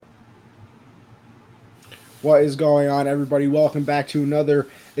What is going on, everybody? Welcome back to another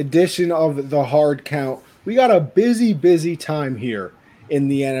edition of the Hard Count. We got a busy time here in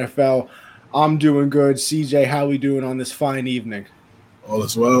the NFL. I'm doing good. CJ, how we doing on this fine evening? All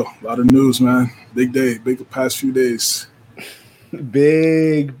is well. A lot of news, man. Big day. Big past few days.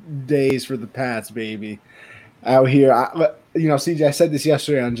 Big days for the Pats, baby. Out here, CJ, I said this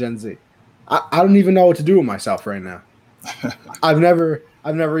yesterday on Gen Z. I don't even know what to do with myself right now. I've never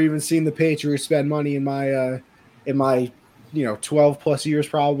even seen the Patriots spend money in my 12 plus years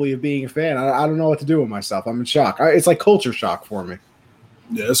probably of being a fan. I don't know what to do with myself. I'm in shock. It's like culture shock for me.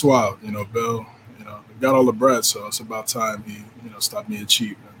 Yeah, it's wild. Bill, got all the bread, so it's about time he, stop being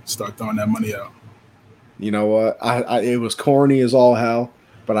cheap and start throwing that money out. You know what? It was corny as all hell,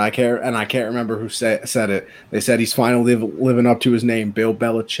 but I can't remember who said it. They said he's finally living up to his name, Bill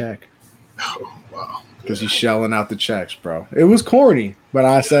Belichick. Oh, wow. Because he's shelling out the checks, bro. It was corny, but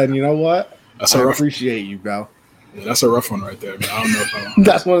I said, you know what? I appreciate you, Bill. Yeah, that's a rough one right there, man. I don't know if I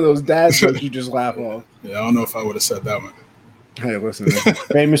That's one of those dad jokes you just laugh off. Yeah, I don't know if I would have said that one. Hey, listen,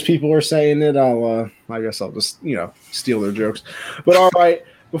 famous people are saying it. I guess I'll just, steal their jokes. But all right,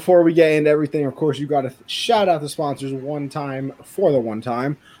 before we get into everything, of course, you got to shout out the sponsors one time.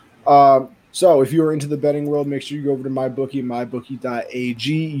 So if you're into the betting world, make sure you go over to MyBookie,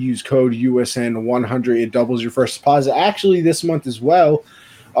 mybookie.ag. Use code USN100. It doubles your first deposit. Actually, this month as well,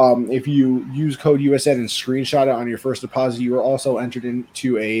 if you use code USN and screenshot it on your first deposit, you are also entered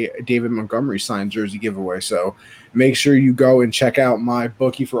into a David Montgomery signed jersey giveaway. So make sure you go and check out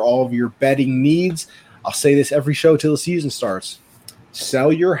MyBookie for all of your betting needs. I'll say this every show till the season starts.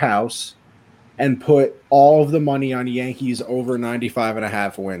 Sell your house and put all of the money on Yankees over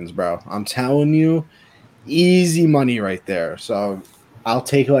 95.5 wins, bro. I'm telling you, easy money right there. So I'll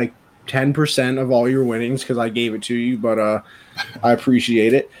take like 10% of all your winnings because I gave it to you, but I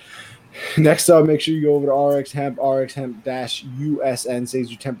appreciate it. Next up, make sure you go over to RX Hemp, RxHemp-USN saves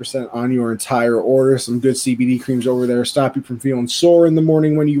you 10% on your entire order. Some good CBD creams over there. Stop you from feeling sore in the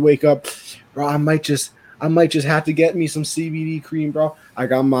morning when you wake up. Bro, I might just have to get me some CBD cream, bro. I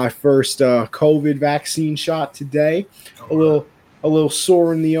got my first COVID vaccine shot today. A little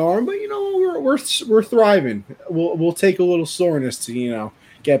sore in the arm, but we're thriving. We'll take a little soreness to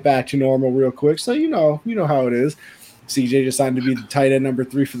get back to normal real quick. So you know how it is. CJ just signed to be the tight end number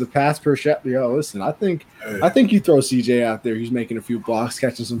 3 for the pass per shot. Yo, listen, I think you throw CJ out there. He's making a few blocks,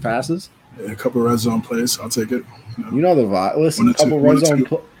 catching some passes. Yeah, a couple red zone plays. I'll take it. You know the vibe. Listen, a couple red zone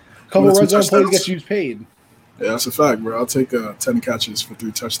plays get you paid. Yeah, that's a fact, bro. I'll take 10 catches for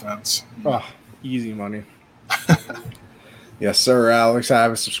 3 touchdowns. Oh, easy money. Yes, sir, Alex. I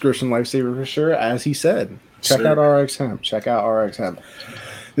have a subscription lifesaver for sure, as he said. Check out RX Hemp.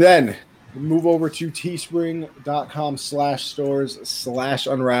 Then move over to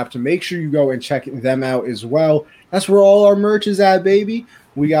teespring.com/stores/unwrapped. Make sure you go and check them out as well. That's where all our merch is at, baby.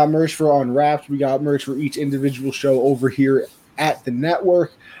 We got merch for Unwrapped. We got merch for each individual show over here at the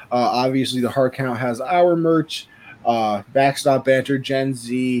network. Obviously, the Hard Count has our merch. Backstop Banter, Gen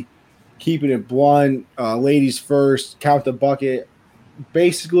Z, Keeping It Blunt, Ladies First, Count the Bucket.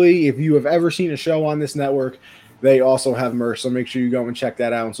 Basically, if you have ever seen a show on this network, they also have merch, so make sure you go and check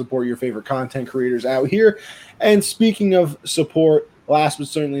that out and support your favorite content creators out here. And speaking of support, last but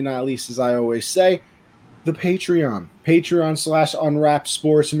certainly not least, as I always say, the Patreon/Unwrapped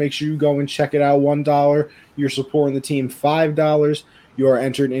Sports. Make sure you go and check it out. $1, you're supporting the team. $5, you are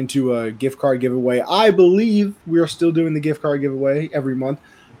entered into a gift card giveaway. I believe we are still doing the gift card giveaway every month.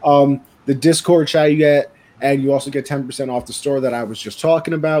 The Discord chat you get, and you also get 10% off the store that I was just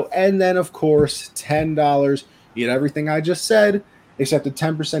talking about. And then, of course, $10. You get everything I just said, except the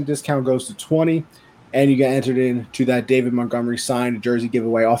 10% discount goes to $20, and you get entered into that David Montgomery signed jersey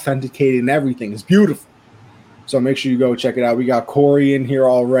giveaway, authenticated and everything. It's beautiful. So make sure you go check it out. We got Corey in here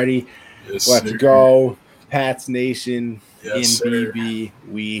already. Yes, Let's go. Pats Nation. Yes, in BB,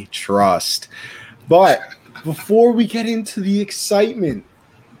 we trust. But before we get into the excitement,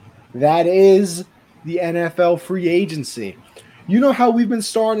 that is the NFL free agency. You know how we've been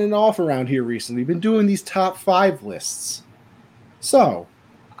starting off around here recently. We've been doing these top 5 lists. So,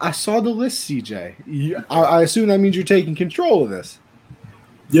 I saw the list, CJ. I assume that means you're taking control of this.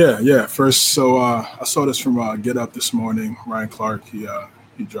 Yeah. First, so I saw this from Get Up this morning. Ryan Clark, he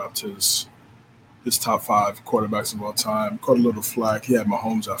dropped his top 5 quarterbacks of all time. Caught a little flack. He had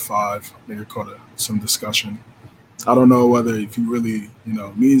Mahomes at 5. I think it caught some discussion. I don't know whether if he really,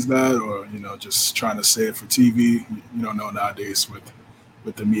 means that or, just trying to say it for TV. You don't know nowadays with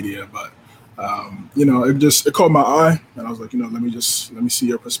the media, but it caught my eye, and I was like, let me see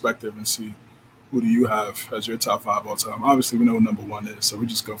your perspective and see who do you have as your top 5 all time? Obviously, we know what number 1 is, so we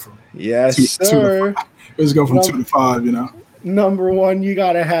just go from Yes, two sir. to 5. We just go from 2 to 5, you know. Number 1, you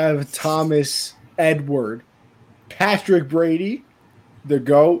got to have Thomas Edward, Patrick Brady, the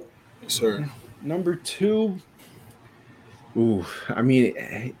GOAT. Yes, sir. Number 2, ooh, I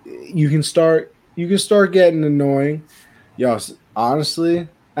mean, you can start getting annoying. Yo, honestly,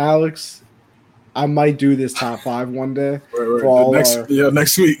 Alex, I might do this top 5 one day. Right.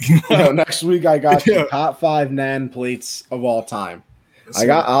 Next week. Next week I got the top 5 NAN plates of all time.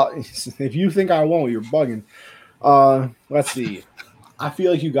 Yes, if you think I won't, you're bugging. Let's see. I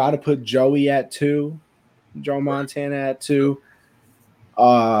feel like you got to put Joey at 2, Joe Montana at 2.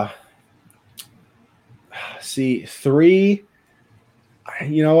 See, 3.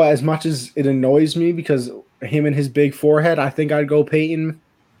 You know, as much as it annoys me because him and his big forehead, I think I'd go Peyton.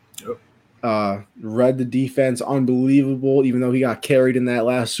 Yep. Read the defense, unbelievable, even though he got carried in that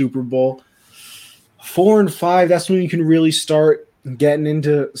last Super Bowl. 4 and 5, that's when you can really start getting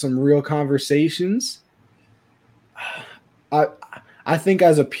into some real conversations. I think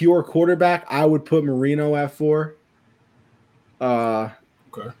as a pure quarterback, I would put Marino at 4.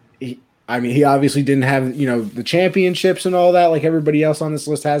 Okay. He obviously didn't have, the championships and all that like everybody else on this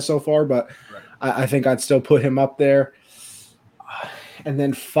list has so far, but right. I think I'd still put him up there. And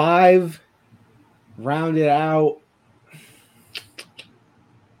then 5, round it out.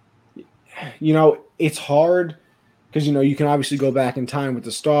 It's hard because, you can obviously go back in time with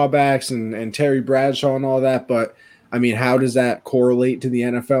the Staubachs and Terry Bradshaw and all that, but, how does that correlate to the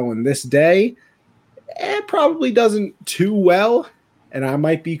NFL in this day? It probably doesn't too well. And I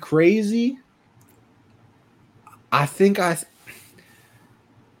might be crazy. No,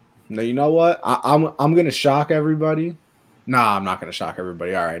 you know what? I'm gonna shock everybody. Nah, I'm not gonna shock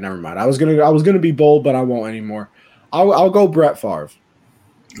everybody. All right, never mind. I was gonna be bold, but I won't anymore. I'll go Brett Favre.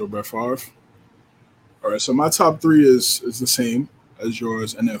 Go Brett Favre. All right, so my top 3 is the same as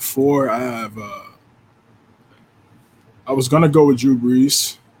yours, and then 4 I have. I was gonna go with Drew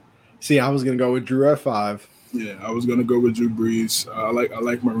Brees. See, I was gonna go with Drew at 5. Yeah, I was gonna go with Drew Brees. I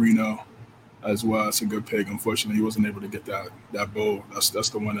like Marino as well. It's a good pick. Unfortunately, he wasn't able to get that bowl. That's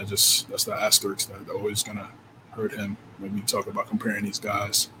the one that's the asterisk that always gonna hurt him when we talk about comparing these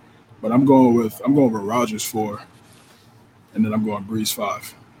guys. But I'm going with Rodgers 4, and then I'm going Brees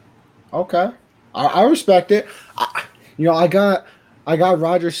 5. Okay, I respect it. I got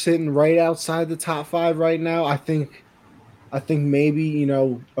Rodgers sitting right outside the top 5 right now. I think maybe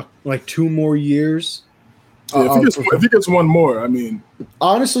like 2 more years. Yeah, if he gets one more,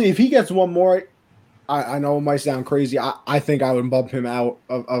 honestly, if he gets one more, I know it might sound crazy. I think I would bump him out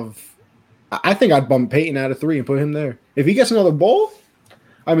of. I think I'd bump Peyton out of 3 and put him there. If he gets another bowl,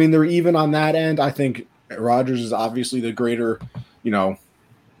 they're even on that end. I think Rodgers is obviously the greater,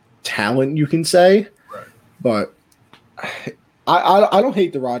 talent you can say. Right. But I don't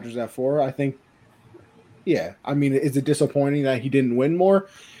hate the Rodgers at 4. I think, yeah. Is it disappointing that he didn't win more?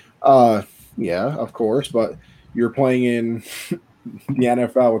 Yeah, of course, but you're playing in the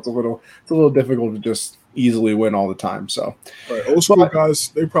NFL. It's a little difficult to just easily win all the time. So, right, old school guys,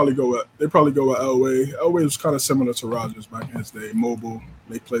 they probably go with Elway. Elway was kind of similar to Rodgers back in his day, mobile,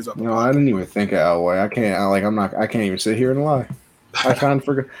 make plays up. No, I didn't even think of Elway. I can't even sit here and lie. I kind of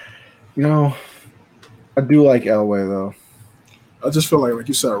forget. I do like Elway though. I just feel like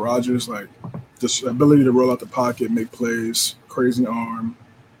you said, Rodgers, like just ability to roll out the pocket, make plays, crazy arm.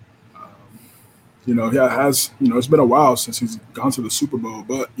 He has, it's been a while since he's gone to the Super Bowl,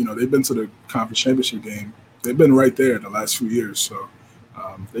 but, they've been to the conference championship game. They've been right there the last few years. So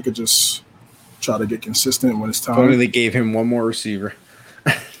they could just try to get consistent when it's time. Only they gave him one more receiver.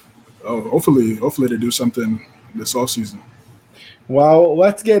 Hopefully they do something this offseason. Well,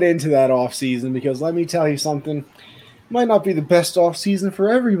 let's get into that offseason because let me tell you something. It might not be the best offseason for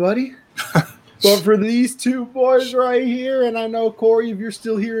everybody. But for these 2 boys right here, and I know, Corey, if you're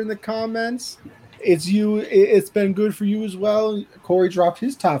still here in the comments, it's you. It's been good for you as well. Corey dropped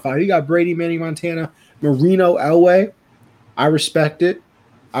his top 5. He got Brady, Manny Montana, Marino, Elway. I respect it.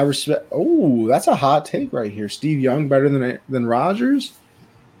 Oh, that's a hot take right here. Steve Young better than Rodgers.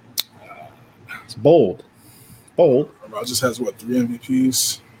 It's bold. Rodgers has 3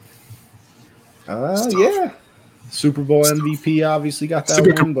 MVPs? Yeah. Super Bowl MVP obviously got that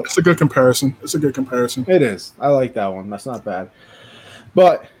one. But it's a good comparison. It is. I like that one. That's not bad.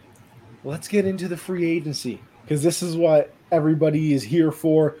 But let's get into the free agency because this is what everybody is here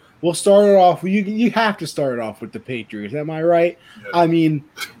for. We'll start it off. You have to start it off with the Patriots. Am I right? Yeah.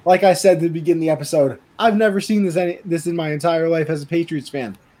 Like I said at the beginning of the episode, I've never seen this in my entire life as a Patriots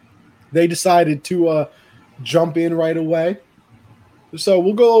fan. They decided to jump in right away. So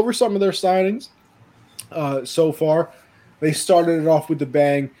we'll go over some of their signings. so far. They started it off with the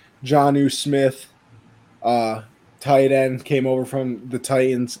bang. Jonnu Smith, tight end, came over from the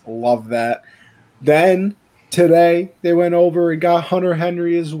Titans. Love that. Then today they went over and got Hunter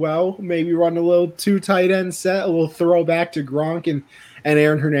Henry as well. Maybe run a little two tight end set, a little throwback to Gronk and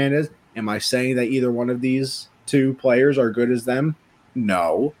Aaron Hernandez. Am I saying that either one of these two players are good as them?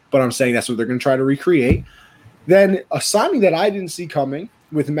 No, but I'm saying that's what they're going to try to recreate. Then a signing that I didn't see coming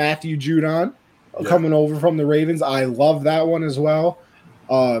with Matthew Judon coming over from the Ravens. I love that one as well.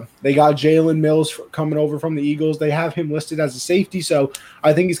 They got Jalen Mills coming over from the Eagles. They have him listed as a safety, so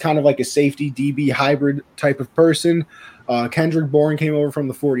I think he's kind of like a safety DB hybrid type of person. Kendrick Bourne came over from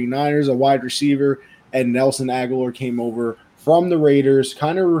the 49ers, a wide receiver, and Nelson Aguilar came over from the Raiders,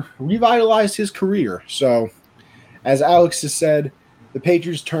 kind of revitalized his career. So, as Alex has said, the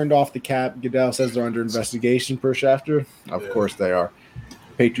Patriots turned off the cap. Goodell says they're under investigation per Shafter. Of course they are.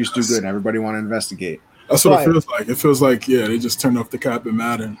 Patriots do good, and everybody want to investigate. That's what it feels like. It feels like, they just turned off the cap in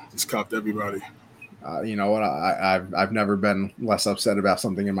Madden, just copped everybody. You know what? I've never been less upset about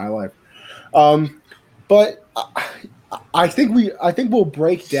something in my life. But I think we'll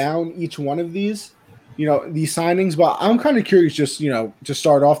break down each one of these, these signings. But I'm kind of curious, just to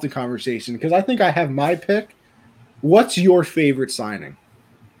start off the conversation, because I think I have my pick. What's your favorite signing?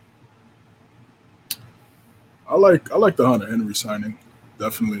 I like the Hunter Henry signing,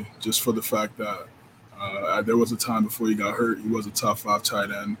 definitely, just for the fact that there was a time before he got hurt, he was a top 5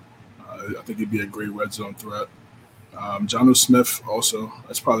 tight end. I think he'd be a great red zone threat. Jonnu Smith also,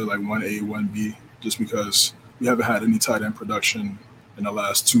 that's probably like 1A, 1B, just because we haven't had any tight end production in the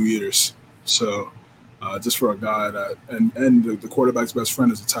last 2 years. So just for a guy that, and the quarterback's best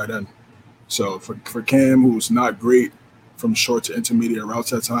friend is a tight end. So for Cam, who's not great from short to intermediate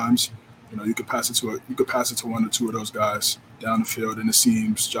routes at times, you could pass it to one or two of those guys down the field in the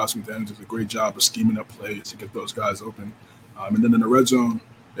seams. Josh McDaniels does a great job of scheming up plays to get those guys open. And then in the red zone,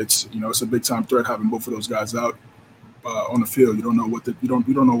 it's a big time threat having both of those guys out on the field. You don't know what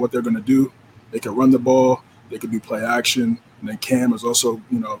they're going to do. They can run the ball, they could do play action, and then Cam is also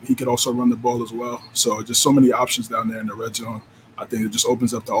he could also run the ball as well. So just so many options down there in the red zone. I think it just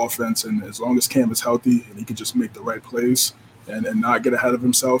opens up the offense, and as long as Cam is healthy and he can just make the right plays and not get ahead of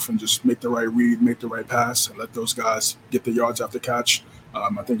himself and just make the right read, make the right pass, and let those guys get the yards after catch, I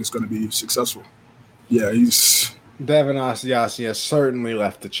think it's going to be successful. Yeah, Devin Asiasi has certainly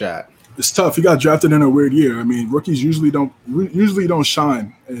left the chat. It's tough. He got drafted in a weird year. I mean, rookies usually don't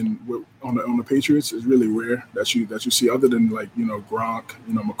shine, and on the Patriots, it's really rare that you see, other than Gronk,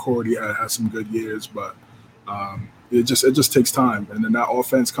 McCourty had some good years, but it just takes time. And then that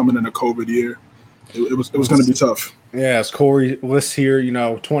offense coming in a COVID year, it was going to be tough. Yeah, as Corey lists here,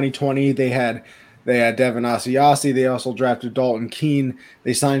 2020 they had Devin Asiasi. They also drafted Dalton Keene.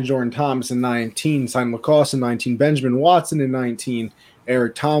 They signed Jordan Thomas in 19, signed Lacoste in 19, Benjamin Watson in 19,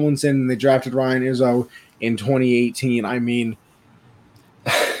 Eric Tomlinson, and they drafted Ryan Izzo in 2018. I mean,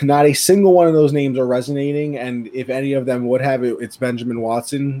 not a single one of those names are resonating, and if any of them would have, it's Benjamin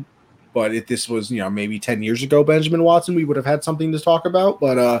Watson. But if this was, maybe 10 years ago, Benjamin Watson, we would have had something to talk about.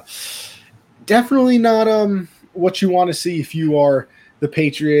 But definitely not what you want to see if you are the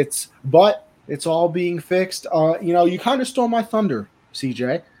Patriots. But it's all being fixed. You kind of stole my thunder,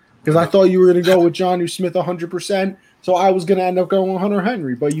 CJ, because I thought you were going to go with Jonnu Smith 100%. So I was going to end up going with Hunter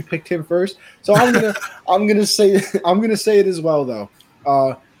Henry, but you picked him first. So I'm gonna say it as well, though.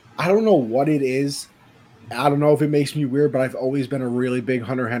 I don't know what it is. I don't know if it makes me weird, but I've always been a really big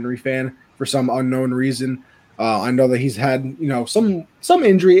Hunter Henry fan for some unknown reason. I know that he's had, some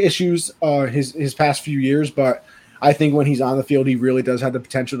injury issues his past few years, but I think when he's on the field, he really does have the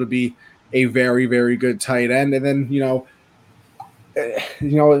potential to be a very, very good tight end. And then,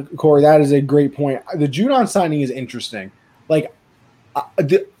 Corey, that is a great point. The Judon signing is interesting.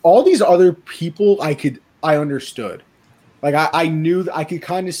 All these other people I understood. I knew I could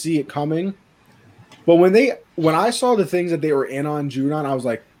kind of see it coming. But when I saw the things that they were in on Judon, I was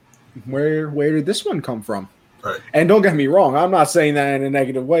like, where did this one come from? Right. And don't get me wrong, I'm not saying that in a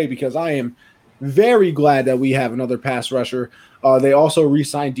negative way, because I am very glad that we have another pass rusher. They also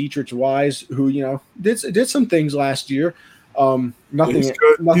re-signed Dietrich Wise, who did some things last year.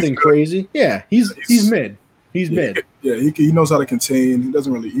 Nothing crazy. Yeah, he's mid. He's mid. Yeah, he knows how to contain. He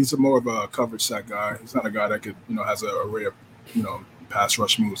doesn't really. He's more of a coverage sack guy. He's not a guy that could has an array of pass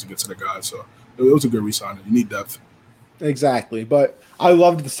rush moves to get to the guy. So it was a good re-signing. You need depth. Exactly, but I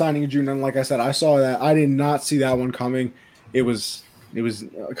loved the signing of Judon. Like I said, I saw that. I did not see that one coming. It was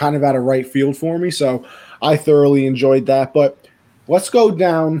kind of out of right field for me, so I thoroughly enjoyed that. But let's go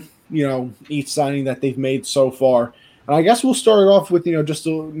down, each signing that they've made so far. And I guess we'll start off with, just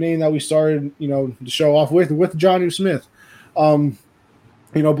the name that we started, the show off with Jonnu Smith.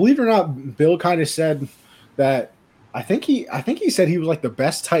 Believe it or not, Bill kind of said that I think he said he was like the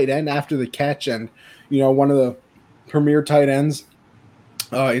best tight end after the catch and, one of the premier tight ends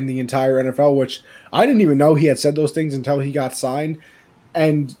in the entire NFL, which I didn't even know he had said those things until he got signed.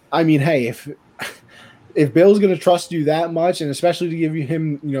 And I mean, hey, if Bill's going to trust you that much, and especially to give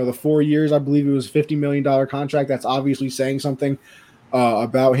him, the 4 years, I believe it was $50 million contract, that's obviously saying something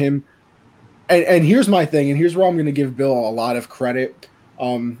about him. And here's my thing, and here's where I'm going to give Bill a lot of credit.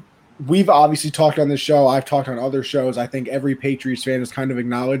 We've obviously talked on this show. I've talked on other shows. I think every Patriots fan has kind of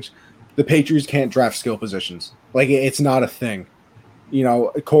acknowledged the Patriots can't draft skill positions. Like, it's not a thing.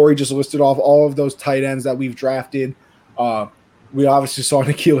 Corey just listed off all of those tight ends that we've drafted. We obviously saw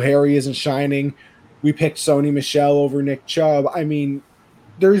N'Keal Harry isn't shining. We picked Sony Michel over Nick Chubb. I mean,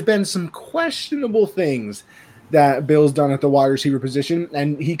 there's been some questionable things that Bill's done at the wide receiver position,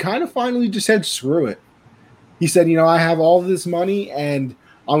 and he kind of finally just said, screw it. He said, I have all this money, and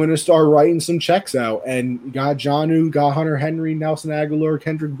I'm going to start writing some checks out. And got Jonnu, got Hunter Henry, Nelson Aguilar,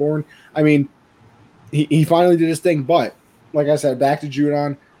 Kendrick Bourne. I mean, he finally did his thing. But, like I said, back to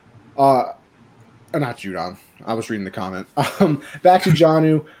Judon. Not Judon. I was reading the comment. Back to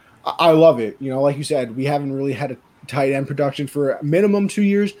Jonnu. I love it. Like you said, we haven't really had a tight end production for a minimum 2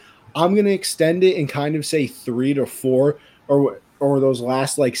 years. I'm going to extend it and kind of say 3 to 4 or those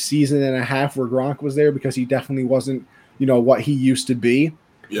last season and a half where Gronk was there, because he definitely wasn't, what he used to be.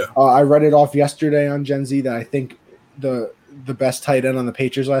 Yeah. I read it off yesterday on Gen Z that I think the best tight end on the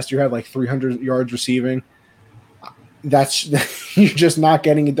Patriots last year had 300 yards receiving. That's you're just not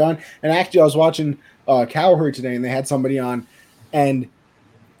getting it done. And actually, I was watching Cowherd today, and they had somebody on, and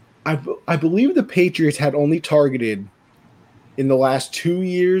I believe the Patriots had only targeted in the last 2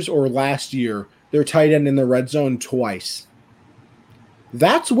 years or last year their tight end in the red zone twice.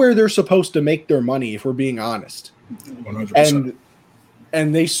 That's where they're supposed to make their money, if we're being honest. 100%.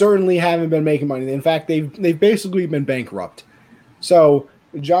 And they certainly haven't been making money. In fact, they've basically been bankrupt. So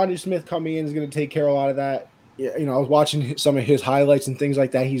Jonnu Smith coming in is going to take care of a lot of that. I was watching some of his highlights and things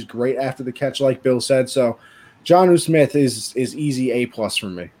like that. He's great after the catch, like Bill said. So Jonnu Smith is easy A+ for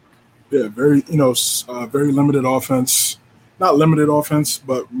me. Yeah, very very limited offense. Not limited offense,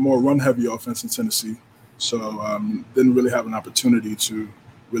 but more run-heavy offense in Tennessee. So didn't really have an opportunity to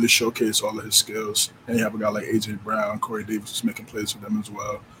really showcase all of his skills. And you have a guy like A.J. Brown, Corey Davis was making plays for them as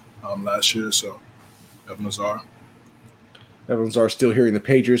well last year. So Evan Lazar still hearing the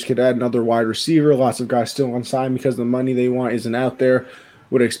Patriots could add another wide receiver. Lots of guys still unsigned because the money they want isn't out there.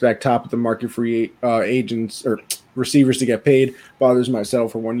 Would expect top of the market free agents or receivers to get paid. Bothers might settle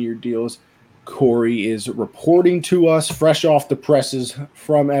for 1-year deals. Corey is reporting to us fresh off the presses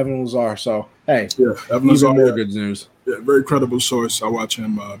from Evan Lazar. So, hey, Evan Lazar, even more good news. Yeah, very credible source. I watch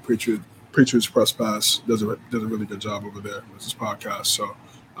him, Patriots Press Pass, does a really good job over there with his podcast. So,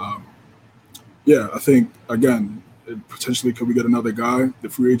 I think, again, potentially could we get another guy? The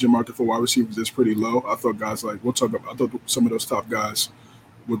free agent market for wide receivers is pretty low. I thought guys I thought some of those top guys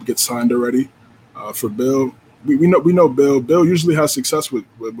would get signed already. For Bill, we know Bill. Bill usually has success with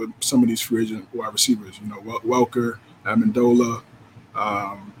some of these free agent wide receivers. Welker, Amendola,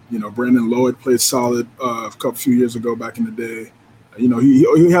 Brandon Lloyd played solid a few years ago back in the day.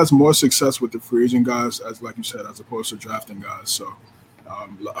 He has more success with the free agent guys, as like you said, as opposed to drafting guys. So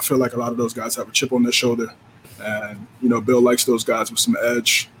I feel like a lot of those guys have a chip on their shoulder, and Bill likes those guys with some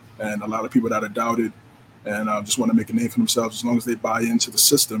edge, and a lot of people that are doubted and just want to make a name for themselves as long as they buy into the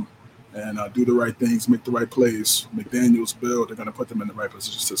system and do the right things, make the right plays. McDaniels, Bill, they're going to put them in the right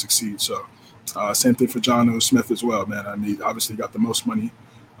positions to succeed. So same thing for Jonnu Smith as well, man. I mean, obviously got the most money.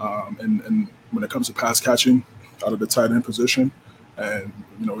 And when it comes to pass catching out of the tight end position, and,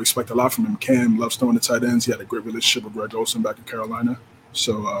 we expect a lot from him. Cam loves throwing the tight ends. He had a great relationship with Greg Olsen back in Carolina.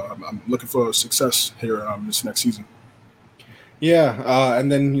 So I'm looking for success here this next season. Yeah,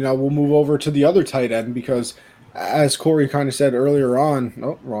 and then, we'll move over to the other tight end because, as Corey kind of said earlier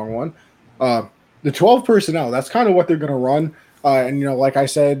on, wrong one, the 12 personnel, that's kind of what they're going to run. And, like I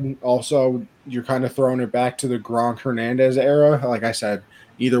said, also, you're kind of throwing it back to the Gronk Hernandez era. Like I said,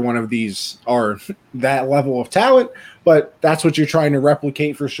 either one of these are that level of talent, but that's what you're trying to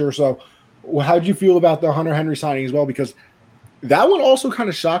replicate for sure. So how'd you feel about the Hunter Henry signing as well? Because that one also kind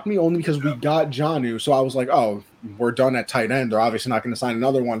of shocked me only because we got Jonnu. So I was like, oh, we're done at tight end. They're obviously not going to sign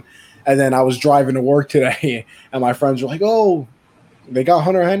another one. And then I was driving to work today, and my friends were like, oh, they got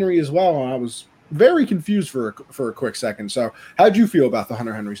Hunter Henry as well. And I was very confused for a quick second. So how'd you feel about the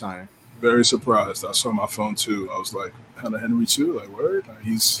Hunter Henry signing? Very surprised. I saw my phone too. I was like, Hunter Henry too? Like, word?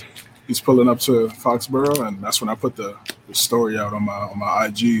 He's he's pulling up to Foxborough, and that's when I put the story out on my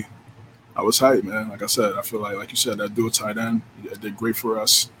IG. I was hyped, man. Like I said, I feel like you said, that dual tight end did great for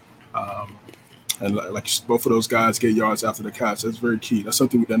us. And like both of those guys get yards after the catch. That's very key. That's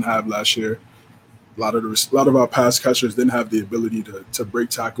something we didn't have last year. A lot of our pass catchers didn't have the ability to break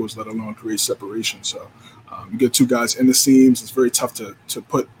tackles, let alone create separation. So you get two guys in the seams. It's very tough to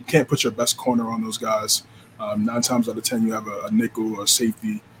put. You can't put your best corner on those guys. 9 times out of 10, you have a nickel or a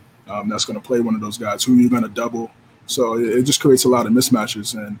safety that's going to play one of those guys who you're going to double. So it just creates a lot of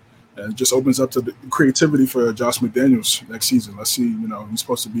mismatches and it just opens up to the creativity for Josh McDaniels next season. Let's see. He's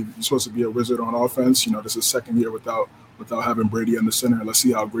supposed to be a wizard on offense. This is his second year without having Brady in the center. Let's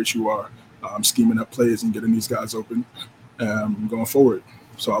see how great you are scheming up plays and getting these guys open going forward.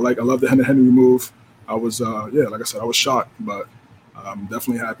 So I love the Henry move. I was like I said, I was shocked, but I'm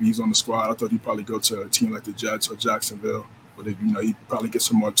definitely happy he's on the squad. I thought he'd probably go to a team like the Jets or Jacksonville, where he'd probably get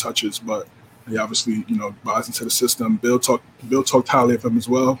some more touches. But he obviously buys into the system. Bill talked highly of him as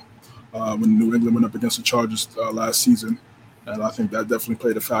well when New England went up against the Chargers last season, and I think that definitely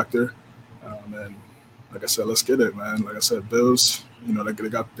played a factor. And like I said, let's get it, man. Like I said, Bills, they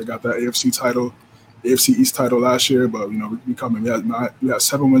got that AFC East title last year, but we had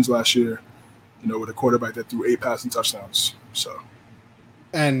 7 wins last year, with a quarterback that threw 8 passing touchdowns. So,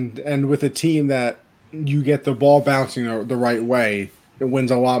 and with a team that you get the ball bouncing the right way, it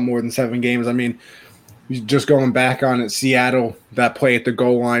wins a lot more than 7 games. I mean, just going back on it, Seattle, that play at the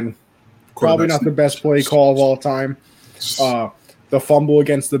goal line, probably not the best play call of all time. The fumble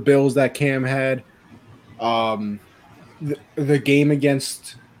against the Bills that Cam had. The game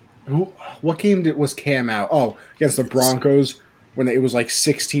against what game was Cam out? Oh, against the Broncos when it was like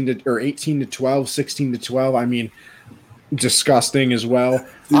 18-12, 16-12. I mean, disgusting as well.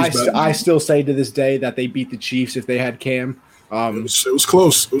 I still say to this day that they beat the Chiefs if they had Cam. It was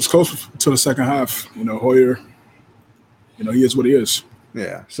close. It was close to the second half. Hoyer, he is what he is.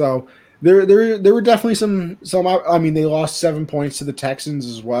 Yeah. So there were definitely some. I mean, they lost 7 points to the Texans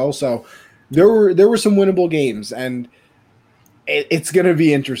as well. So there were some winnable games, and it's going to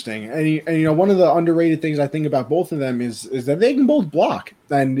be interesting. And one of the underrated things I think about both of them is that they can both block,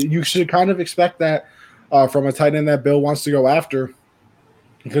 and you should kind of expect that from a tight end that Bill wants to go after,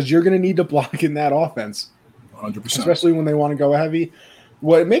 because you're going to need to block in that offense. 100%. Especially when they want to go heavy.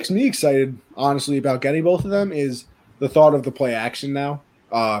 What makes me excited, honestly, about getting both of them is the thought of the play action now,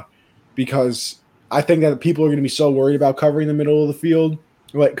 because I think that people are going to be so worried about covering the middle of the field.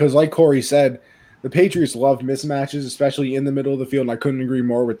 Because like Corey said, the Patriots love mismatches, especially in the middle of the field, and I couldn't agree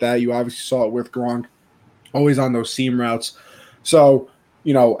more with that. You obviously saw it with Gronk, always on those seam routes. So,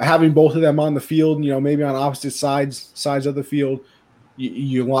 having both of them on the field, maybe on opposite sides of the field,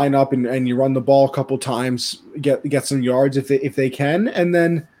 you line up and you run the ball a couple times, get some yards if they can, and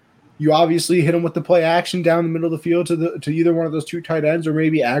then you obviously hit them with the play action down the middle of the field to either one of those 2 tight ends or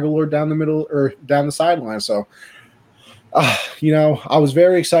maybe Aguilar down the middle or down the sideline. So, I was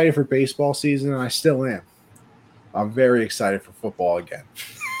very excited for baseball season, and I still am. I'm very excited for football again.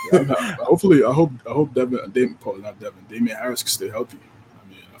 Hopefully, I hope Damian Harris can stay healthy.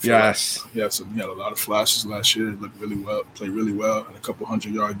 Yes. He had a lot of flashes last year. He looked really well, played really well in a couple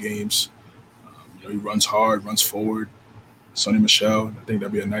 100-yard games. He runs hard, runs forward. Sonny Michel, I think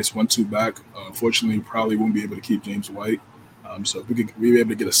that'd be a nice 1-2 back. Unfortunately, probably won't be able to keep James White. So if we be able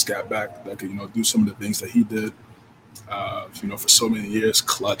to get a scat back that could, do some of the things that he did, for so many years,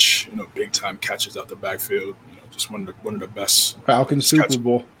 clutch, big time catches out the backfield. Just one of the best. Falcons Super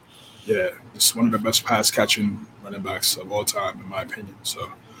Bowl. Yeah, just one of the best pass catching running backs of all time, in my opinion.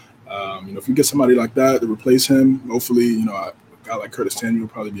 So. If you get somebody like that to replace him, hopefully, a guy like Curtis Samuel will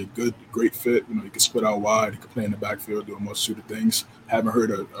probably be a great fit. He can split out wide. He can play in the backfield, doing most suited things. Haven't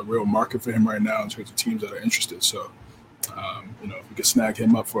heard a real market for him right now in terms of teams that are interested. So, if we can snag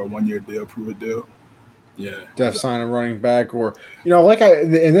him up for a 1-year deal, prove a deal, yeah. Def sign a running back or,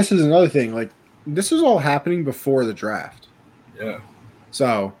 and this is another thing, like this is all happening before the draft. Yeah.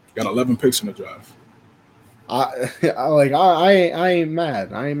 So. Got 11 picks in the draft. I ain't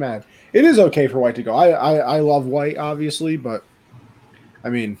mad. I ain't mad. It is okay for White to go. I love White, obviously, but I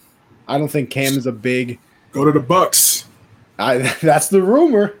mean, I don't think Cam is a big go to the Bucks. That's the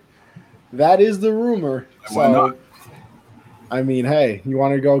rumor. That is the rumor. Why not? I mean, hey, you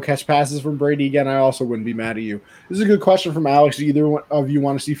want to go catch passes from Brady again? I also wouldn't be mad at you. This is a good question from Alex. Do either one of you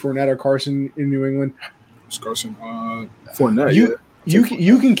want to see Fournette or Carson in New England? It's Carson. Fournette.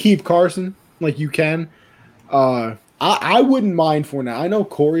 You can keep Carson, like you can. I wouldn't mind Fournette. I know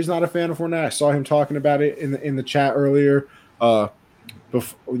Corey's not a fan of Fournette. I saw him talking about it in the chat earlier,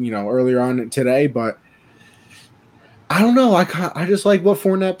 earlier on today. But I don't know. I just like what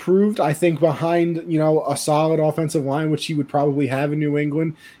Fournette proved. I think behind, a solid offensive line, which he would probably have in New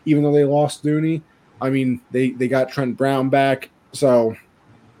England, even though they lost Dooney. I mean, they got Trent Brown back. So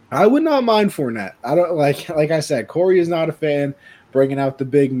I would not mind Fournette. I don't like I said, Corey is not a fan, bringing out the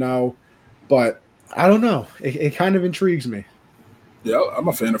big no, but I don't know. It kind of intrigues me. Yeah, I'm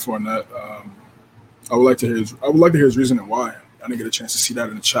a fan of Fournette. I would like to hear his reasoning why. I didn't get a chance to see that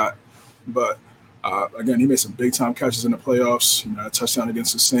in the chat, but again, he made some big time catches in the playoffs. A touchdown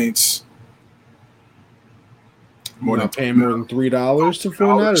against the Saints. Paying more than $3 to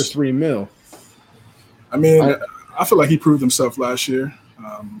Fournette or $3 million. I mean, I feel like he proved himself last year.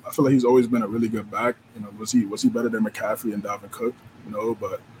 I feel like he's always been a really good back. Was he better than McCaffrey and Dalvin Cook? No,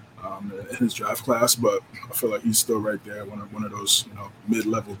 but in his draft class. But I feel like he's still right there, one of those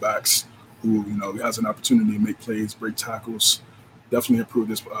mid-level backs who has an opportunity to make plays, break tackles, definitely improve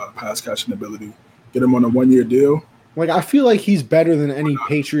his pass catching ability. Get him on a 1-year deal. Like, I feel like he's better than any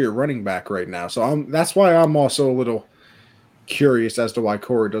Patriot running back right now. So that's why I'm also a little curious as to why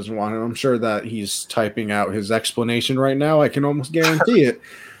Corey doesn't want him. I'm sure that he's typing out his explanation right now. I can almost guarantee it.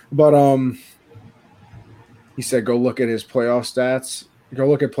 But he said, go look at his playoff stats. Go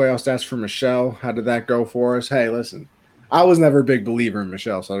look at playoff stats for Michelle. How did that go for us? Hey, listen, I was never a big believer in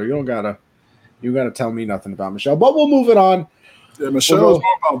Michelle, so you gotta tell me nothing about Michelle. But we'll move it on. Yeah, Michelle is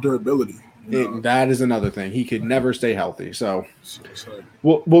more about durability. That is another thing. He could never stay healthy. So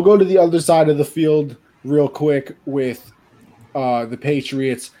we'll go to the other side of the field real quick with the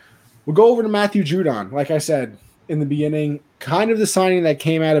Patriots. We'll go over to Matthew Judon. Like I said in the beginning, kind of the signing that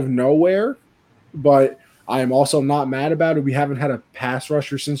came out of nowhere, but I am also not mad about it. We haven't had a pass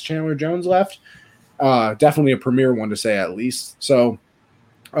rusher since Chandler Jones left. Definitely a premier one to say at least. So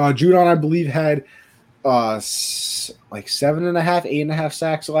Judon, I believe, had like 7.5, 8.5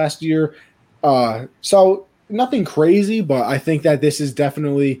 sacks last year. So nothing crazy, but I think that this is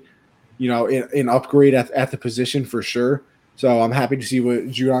definitely, an upgrade at the position for sure. So I'm happy to see what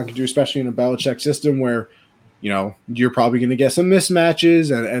Judon can do, especially in a Belichick system where, you're probably going to get some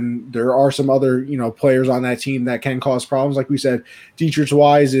mismatches and there are some other, players on that team that can cause problems. Like we said, Dietrich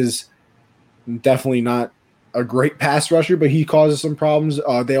Wise is definitely not a great pass rusher, but he causes some problems.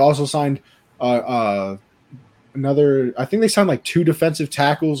 They also signed another, I think they signed like 2 defensive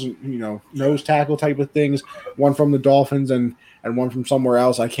tackles, nose tackle type of things, one from the Dolphins and one from somewhere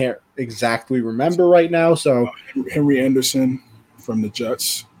else. I can't exactly remember right now. So Henry Anderson from the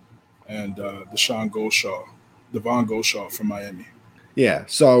Jets and Devon Golshaw from Miami. Yeah.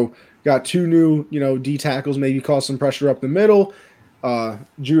 So got 2 new, D tackles, maybe cause some pressure up the middle.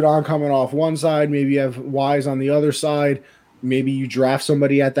 Judon coming off one side, maybe you have Wise on the other side. Maybe you draft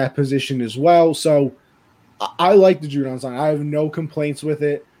somebody at that position as well. So I like the Judon sign. I have no complaints with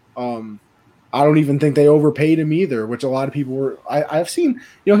it. I don't even think they overpaid him either, which a lot of people were. I've seen,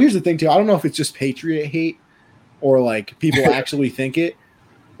 here's the thing too. I don't know if it's just Patriot hate or like people actually think it.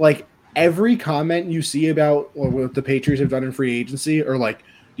 Like every comment you see about what the Patriots have done in free agency are like,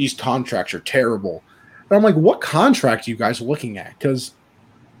 these contracts are terrible. And I'm like, what contract are you guys looking at? Because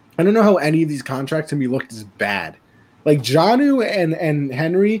I don't know how any of these contracts can be looked as bad. Like Jonnu and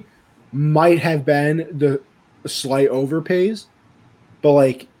Henry might have been the slight overpays, but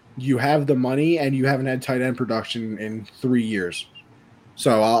like you have the money and you haven't had tight end production in 3 years.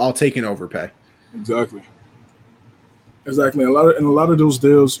 So I'll take an overpay. Exactly. A lot of those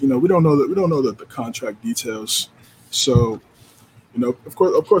deals, we don't know the contract details. So, of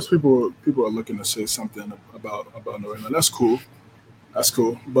course, people are looking to say something about New England. That's cool.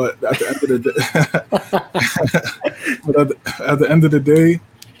 But at the end of the day,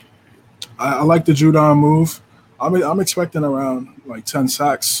 I like the Judon move. I'm expecting around like 10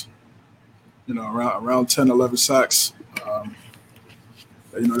 sacks. Around 10, 11 sacks.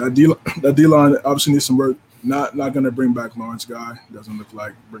 That D-line obviously needs some work. Not going to bring back Lawrence Guy. Doesn't look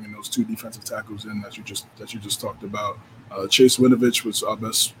like bringing those 2 defensive tackles in that you just talked about. Chase Winovich was our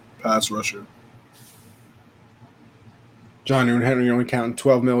best pass rusher. Jonnu and Henry only counting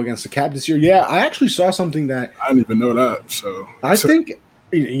 $12 million against the cap this year. Yeah, I actually saw something that I didn't even know that. So I think,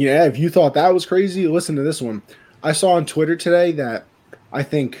 if you thought that was crazy, listen to this one. I saw on Twitter today that I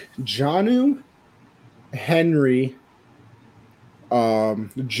think Jonnu, Henry,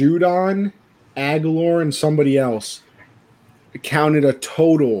 Judon, Aguilar, and somebody else counted a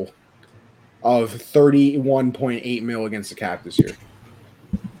total of $31.8 million against the cap this year.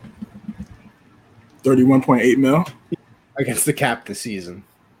 31.8 mil against the cap this season.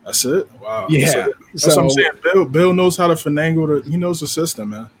 That's it. Wow. Yeah. That's what I'm saying. Bill knows how to finagle. He knows the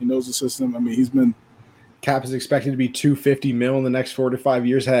system, man. He knows the system. I mean, he's been. Cap is expected to be $250 million in the next 4 to 5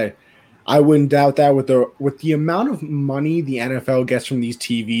 years. Hey, I wouldn't doubt that with the amount of money the NFL gets from these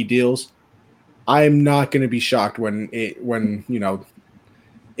TV deals. I am not going to be shocked when it's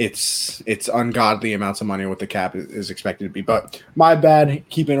ungodly amounts of money what the cap is expected to be. But my bad,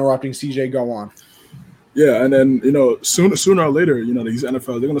 keep interrupting. CJ, go on. Yeah, and then sooner or later, these NFL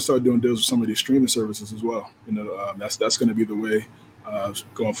they're going to start doing deals with some of these streaming services as well. That's going to be the way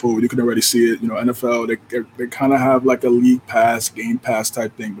going forward. You can already see it. NFL they kind of have like a league pass, game pass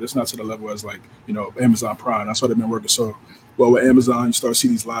type thing, but it's not to the level as like Amazon Prime. That's why they've been working so well with Amazon. You start to see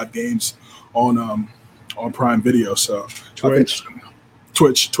these live games on Prime Video. So Twitch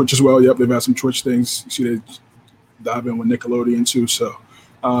as well. Yep, they've had some Twitch things. You see they dive in with Nickelodeon too. So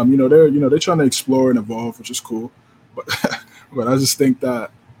they're trying to explore and evolve, which is cool. But but I just think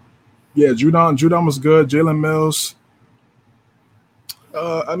that Judon was good. Jalen Mills.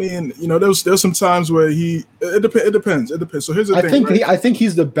 There's some times where it depends. So here's the thing. I think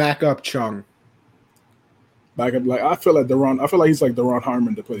he's the backup Chung. Backup, like I feel like he's like Deron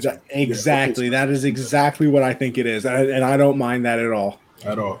Harmon to play. Exactly. That is exactly what I think it is, and I don't mind that at all.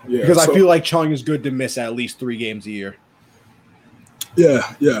 Yeah. Because I feel like Chung is good to miss at least 3 games a year.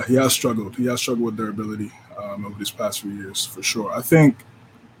 Yeah. He has struggled. He has struggled with durability over these past few years for sure. I think.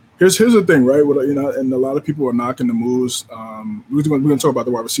 Here's the thing, right? And a lot of people are knocking the moves. We're going to talk about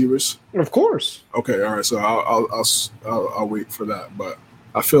the wide receivers. Of course. Okay, all right. So I'll wait for that. But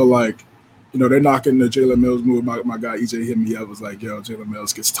I feel like, they're knocking the Jalen Mills move. My guy EJ hit me up, was like, "Yo, Jalen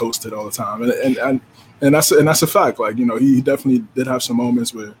Mills gets toasted all the time," and that's a fact. Like, he definitely did have some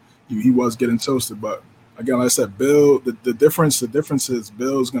moments where he was getting toasted. But again, like I said, Bill, the difference is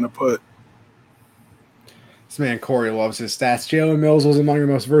Bill's going to put. This man Corey loves his stats. Jalen Mills was among the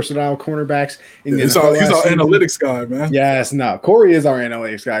most versatile cornerbacks in the NFL. He's our analytics guy, man. Yes, no. Corey is our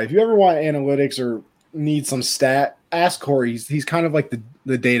analytics guy. If you ever want analytics or need some stat, ask Corey. He's kind of like the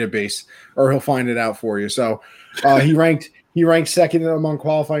database, or he'll find it out for you. So he ranked second among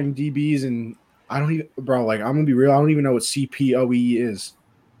qualifying DBs, and I'm gonna be real, I don't even know what CPOE is.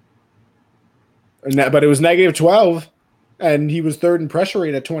 But it was -12, and he was third in pressure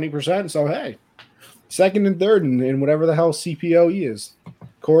rate at 20%. So hey. Second and third in whatever the hell CPOE is.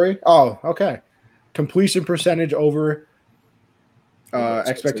 Corey? Oh, okay. Completion percentage over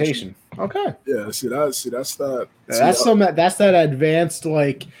expectation. Okay. Yeah, that's that. That's that advanced,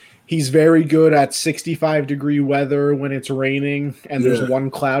 like, he's very good at 65-degree weather when it's raining and there's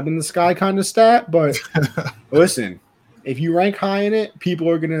one cloud in the sky kind of stat. But listen, if you rank high in it, people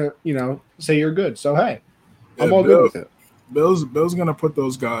are going to, say you're good. So, hey, I'm all good with it. Bill's gonna put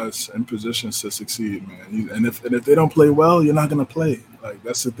those guys in positions to succeed, man. And if they don't play well, you're not gonna play. Like,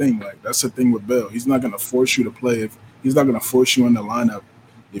 that's the thing. Like, that's the thing with Bill. He's not gonna force you to play. He's not gonna force you in the lineup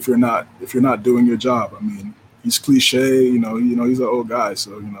if you're not doing your job. I mean, he's cliche. He's an old guy,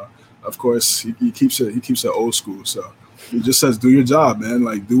 so of course he keeps it old school. So he just says, do your job, man.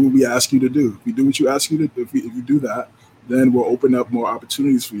 Like, do what we ask you to do. If you do what you ask you to do, if you do that, then we'll open up more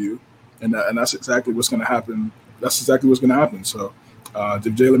opportunities for you, and that's exactly what's gonna happen. That's exactly what's going to happen. So if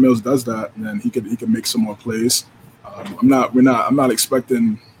Jalen Mills does that, then he could make some more plays. I'm not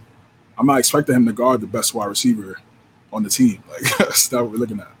expecting him to guard the best wide receiver on the team. Like, that's not what we're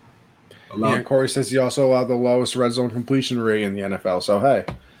looking at. And Corey says he also allowed the lowest red zone completion rate in the NFL. So hey,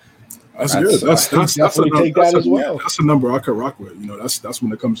 that's good. That's definitely take that as well. That's a number I could rock with. That's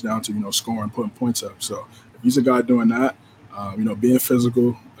when it comes down to scoring, putting points up. So if he's a guy doing that, being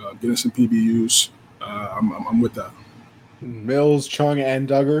physical, getting some PBUs. I'm with that. Mills, Chung, and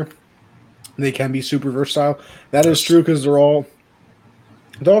Duggar, they can be super versatile. That is true because they're all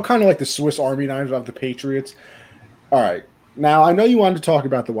kind of like the Swiss Army knives of the Patriots. All right, now I know you wanted to talk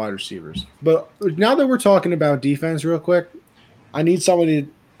about the wide receivers, but now that we're talking about defense, real quick, I need somebody.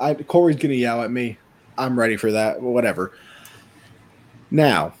 Corey's gonna yell at me. I'm ready for that. Whatever.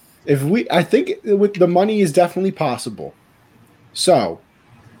 Now, I think with the money is definitely possible. So.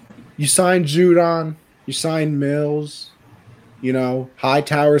 You signed Judon, you signed Mills,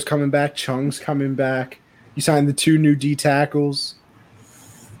 Hightower's coming back, Chung's coming back. You signed the 2 new D tackles.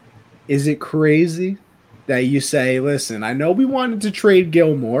 Is it crazy that you say, listen, I know we wanted to trade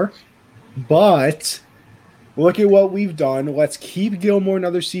Gilmore, but look at what we've done. Let's keep Gilmore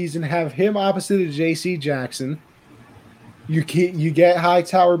another season, have him opposite of J.C. Jackson. You get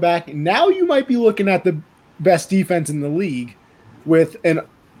Hightower back. Now you might be looking at the best defense in the league with an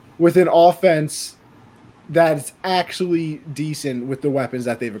offense that's actually decent with the weapons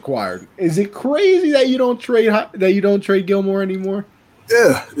that they've acquired. Is it crazy that you don't trade Gilmore anymore?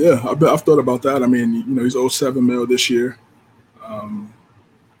 Yeah. I've thought about that. I mean, he's $07 million this year. Had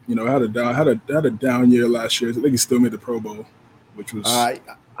a down year last year. I think he still made the Pro Bowl, which was.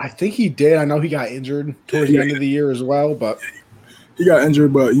 I think he did. I know he got injured towards the end of the year as well, but he got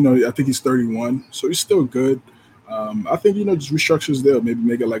injured. But I think he's 31, so he's still good. I think just restructure his deal, maybe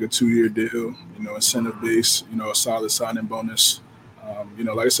make it like a 2-year deal. Incentive base. A solid signing bonus.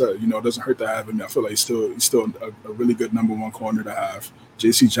 Like I said, it doesn't hurt to have him. I feel like he's still a really good number one corner to have.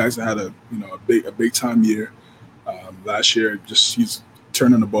 J.C. Jackson had a big time year last year. Just he's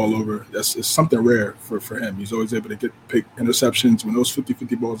turning the ball over. It's something rare for him. He's always able to pick interceptions. When those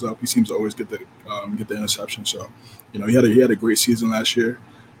 50-50 balls up, he seems to always get the interception. So, he had a great season last year.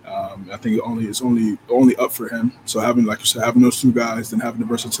 I think it's only up for him. So having, like you said, having those two guys, then having the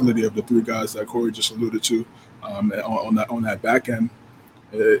versatility of the three guys that Corey just alluded to on that back end,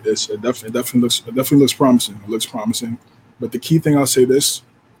 it definitely looks promising. It looks promising. But the key thing, I'll say this.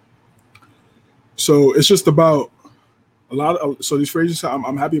 So it's just about these free agents.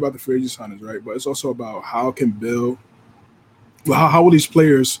 I'm happy about the free agent signings, right? But it's also about how will these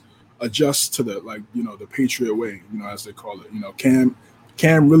players adjust to the Patriot way, as they call it.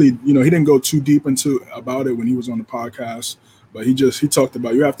 Cam really, he didn't go too deep about it when he was on the podcast, but he talked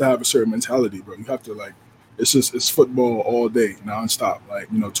about you have to have a certain mentality, bro. You have to it's football all day, nonstop,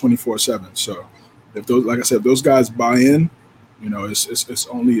 24/7. So if those guys buy in, it's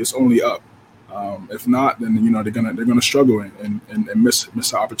only up. If not, then they're gonna struggle and miss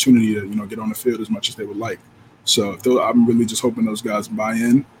the opportunity to get on the field as much as they would like. So I'm really just hoping those guys buy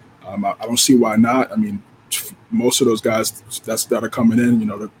in. I don't see why not. I mean, most of those guys that are coming in,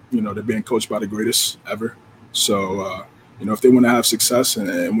 they're being coached by the greatest ever. So if they want to have success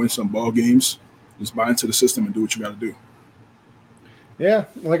and win some ball games, just buy into the system and do what you got to do. Yeah,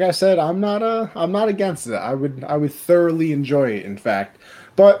 like I said, I'm not against it. I would thoroughly enjoy it, in fact.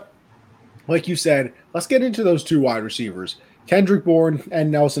 But like you said, let's get into those two wide receivers, Kendrick Bourne and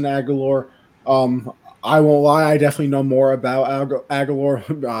Nelson Agholor. I won't lie, I definitely know more about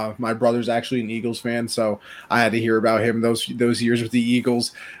Agholor. My brother's actually an Eagles fan, so I had to hear about him those years with the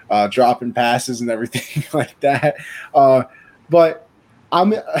Eagles, dropping passes and everything like that. But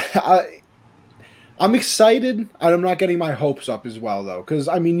I'm excited, and I'm not getting my hopes up as well, though, because,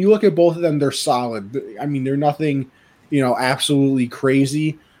 I mean, you look at both of them, they're solid. I mean, they're nothing, absolutely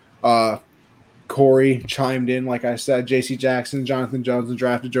crazy. Corey chimed in, like I said, J.C. Jackson, Jonathan Jones, and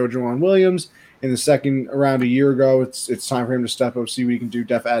drafted Joe Williams in the second round a year ago. It's time for him to step up, see what he can do.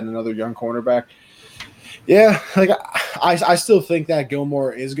 Adding another young cornerback. Yeah, I still think that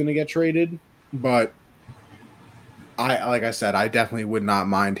Gilmore is going to get traded, but like I said, I definitely would not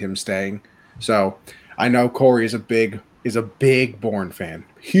mind him staying. So I know Corey is a big Bourne fan,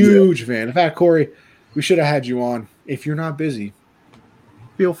 huge fan. In fact, Corey, we should have had you on. If you're not busy,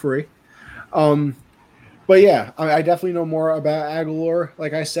 feel free. But yeah, I definitely know more about Agholor.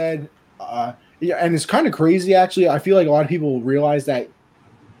 Like I said, and it's kind of crazy, actually. I feel like a lot of people realize that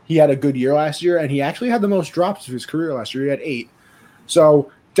he had a good year last year, and he actually had the most drops of his career last year. He had 8.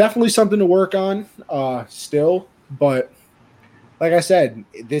 So definitely something to work on still. But like I said,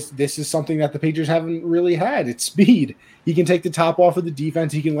 this is something that the Patriots haven't really had. It's speed. He can take the top off of the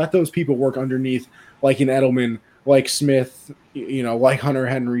defense. He can let those people work underneath, like an Edelman, like Smith, like Hunter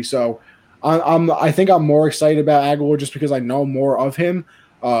Henry. So I think I'm more excited about Agholor just because I know more of him.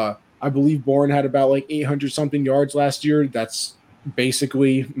 I believe Bourne had about 800 something yards last year. That's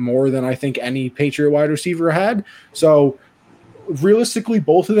basically more than I think any Patriot wide receiver had. So realistically,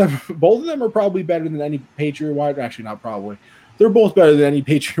 both of them are probably better than any Patriot wide. Actually, not probably. They're both better than any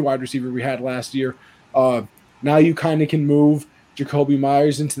Patriot wide receiver we had last year. Now you kind of can move Jakobi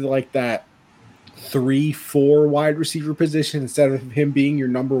Meyers into that 3-4 wide receiver position instead of him being your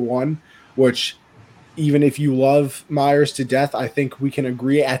number one, which even if you love Myers to death, I think we can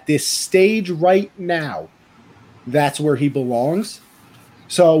agree at this stage right now, that's where he belongs.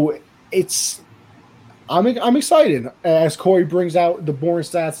 So I'm excited as Corey brings out the Bourne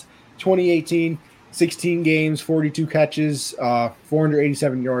stats. 2018, 16 games, 42 catches,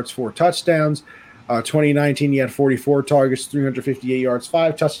 487 yards, 4 touchdowns. 2019, he had 44 targets, 358 yards,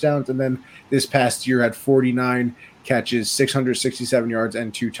 5 touchdowns. And then this past year had 49 catches, 667 yards,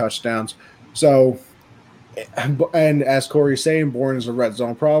 and 2 touchdowns. So, and as Corey's saying, Bourne is a red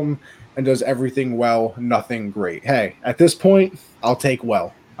zone problem and does everything well, nothing great. Hey, at this point, I'll take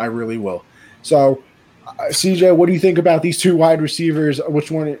well. I really will. So, CJ, what do you think about these two wide receivers?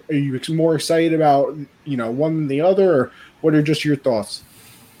 Which one are you more excited about, one than the other, or what are just your thoughts?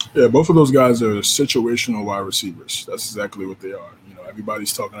 Yeah, both of those guys are situational wide receivers. That's exactly what they are.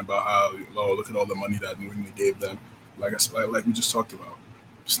 Everybody's talking about how, look at all the money that New England gave them. Like we just talked about.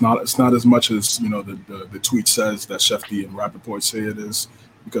 It's not as much as the tweet says that Shefty and Rappaport say it is,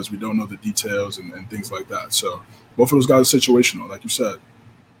 because we don't know the details and things like that. So both of those guys are situational, like you said.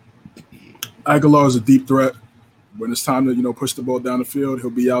 Aguilar is a deep threat. When it's time to push the ball down the field, he'll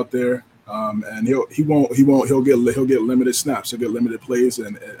be out there, and he'll get limited snaps, he'll get limited plays,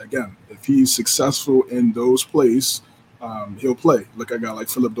 and again, if he's successful in those plays, he'll play. Look at a guy like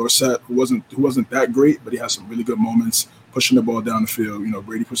Philip Dorsett, who wasn't that great, but he has some really good moments pushing the ball down the field.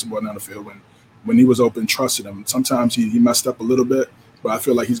 Brady pushed the ball down the field when he was open, trusted him. Sometimes he messed up a little bit, but I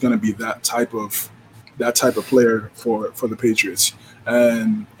feel like he's going to be that type of player for the Patriots.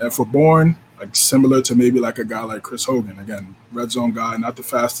 And for Bourne, like similar to maybe like a guy like Chris Hogan, again, red zone guy, not the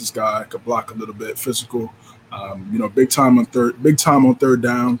fastest guy, could block a little bit, physical, big time on third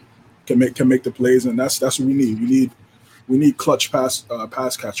down, can make the plays, and that's what we need. We need clutch pass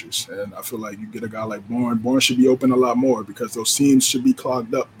catchers, and I feel like you get a guy like Bourne. Bourne should be open a lot more because those seams should be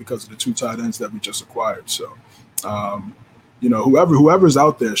clogged up because of the 2 tight ends that we just acquired. So, whoever's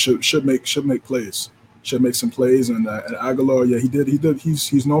out there should make plays, should make some plays. And Aguilar, yeah, he did.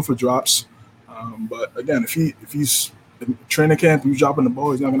 He's known for drops. But again, if he's in training camp, he's dropping the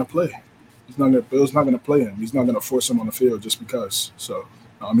ball, he's not going to play. Bill's not going to play him. He's not going to force him on the field just because. So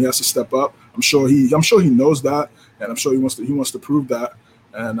he has to step up. I'm sure he knows that, and I'm sure he wants to prove that.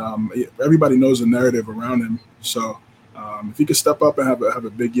 And everybody knows the narrative around him. So if he could step up and have a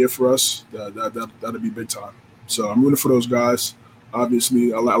big year for us, that'd be big time. So I'm rooting for those guys.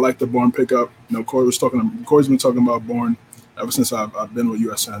 Obviously, I like the Bourne pickup. Corey's been talking about Bourne ever since I've been with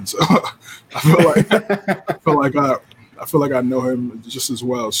USN. So I feel like I know him just as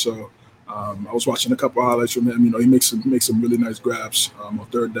well. So I was watching a couple of highlights from him. He makes some really nice grabs on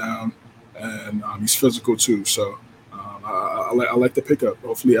third down, and he's physical too. So I like the pickup.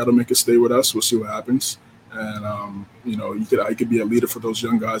 Hopefully, Edelman can stay with us. We'll see what happens. And he could be a leader for those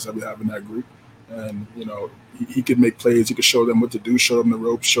young guys that we have in that group. And he could make plays. He could show them what to do, show them the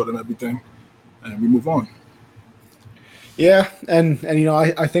ropes, show them everything, and we move on. Yeah, and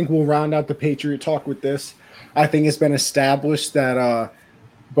I think we'll round out the Patriot talk with this. I think it's been established that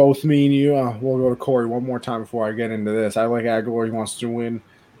both me and you, we'll go to Corey one more time before I get into this. I like Aguilar. He wants to win.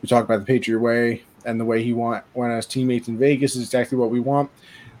 We talk about the Patriot way, and the way he went as teammates in Vegas is exactly what we want.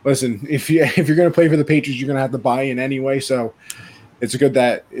 Listen, if you're going to play for the Patriots, you're going to have to buy in anyway. So it's good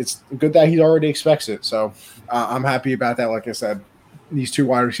that he already expects it. So I'm happy about that. Like I said, these 2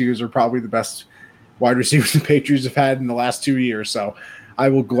 wide receivers are probably the best wide receivers the Patriots have had in the last 2 years. So I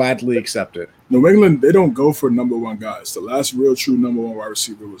will gladly accept it. New England, they don't go for number 1 guys. The last real true number 1 wide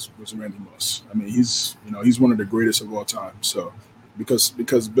receiver was Randy Moss. I mean, he's one of the greatest of all time. So because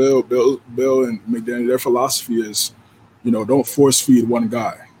Bill and McDaniel, their philosophy is, don't force feed one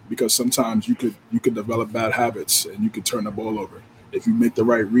guy, because sometimes you could develop bad habits and you could turn the ball over. If you make the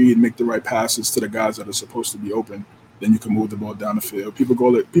right read, make the right passes to the guys that are supposed to be open, then you can move the ball down the field. People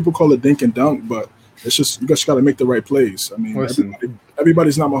call it dink and dunk, but it's just you just got to make the right plays. I mean,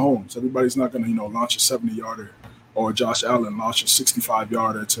 everybody's not Mahomes. Everybody's not going to launch a 70-yarder, or Josh Allen launch a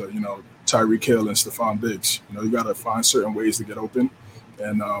 65-yarder to Tyreek Hill and Stephon Diggs. You got to find certain ways to get open,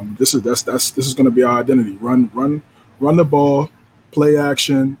 and this is going to be our identity. Run the ball, play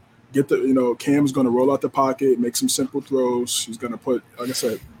action. Get the Cam's going to roll out the pocket, make some simple throws. He's going to put, like I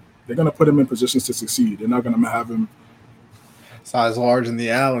said, they're going to put him in positions to succeed. They're not going to have him size large in the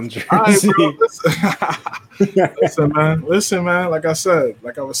Allen jersey. All right, bro, listen, man. Like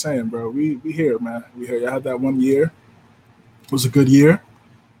I was saying, bro, we here, man. We here. I had that 1 year. It was a good year,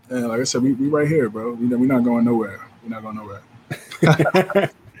 and like I said, we right here, bro. We're not going nowhere. We're not going nowhere.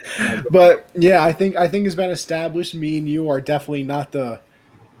 But yeah, I think it's been established. Me and you are definitely not the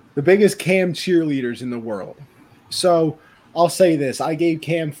biggest Cam cheerleaders in the world. So I'll say this: I gave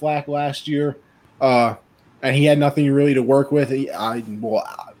Cam flack last year, and he had nothing really to work with. I will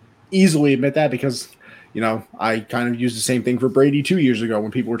easily admit that because I kind of used the same thing for Brady 2 years ago when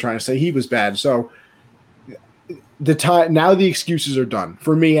people were trying to say he was bad. So now the excuses are done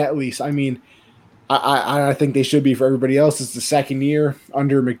for me, at least. I mean, I think they should be for everybody else. It's the second year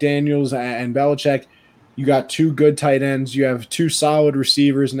under McDaniels and Belichick. You got 2 good tight ends. You have 2 solid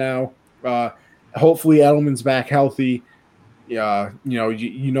receivers now. Hopefully Edelman's back healthy. You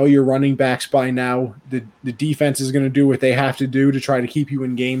know your running backs by now. The defense is going to do what they have to do to try to keep you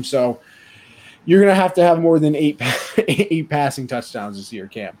in game. So you're going to have more than 8 passing touchdowns this year,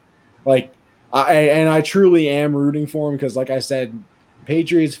 Cam. I truly am rooting for him because, like I said,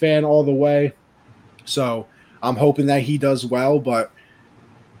 Patriots fan all the way. So I'm hoping that he does well, but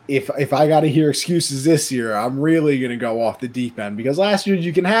if I got to hear excuses this year, I'm really going to go off the deep end because last year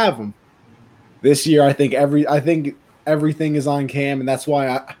you can have them. This year, I think everything is on Cam, and that's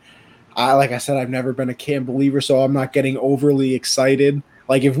why I like I said, I've never been a Cam believer, so I'm not getting overly excited.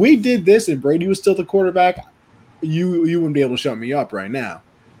 Like if we did this and Brady was still the quarterback, you wouldn't be able to shut me up right now.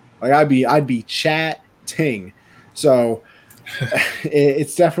 Like I'd be chatting. So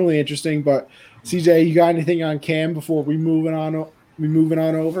it's definitely interesting. But CJ, you got anything on Cam before we moving on? We moving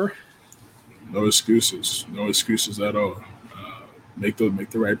on over? No excuses. No excuses at all. Make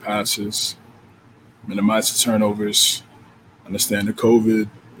the right passes. Minimize the turnovers. Understand the COVID.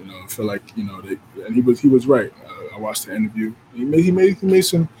 I feel like and he was right. I watched the interview. He made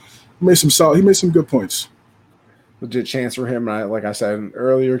some solid. He made some good points. Legit chance for him. And like I said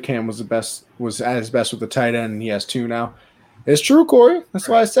earlier, Cam was at his best with the tight end, and he has 2 now. It's true, Corey. That's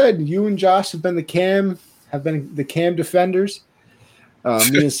why I said you and Josh have been the Cam defenders. Me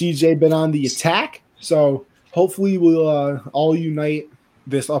and CJ been on the attack. So hopefully we'll all unite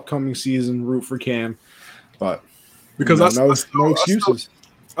this upcoming season, root for Cam. But because no excuses.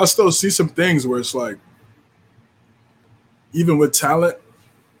 I still see some things where it's like, even with talent,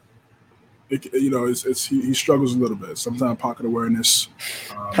 he struggles a little bit. Sometimes pocket awareness.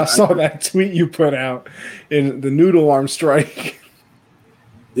 I saw that tweet you put out in the noodle arm strike.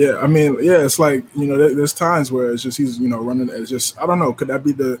 Yeah, I mean, it's like, there's times where it's just he's running. It's just, I don't know. Could that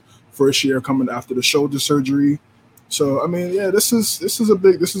be the first year coming after the shoulder surgery? So I mean, this is a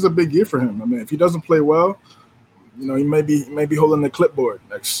big year for him. I mean, if he doesn't play well, he may be holding the clipboard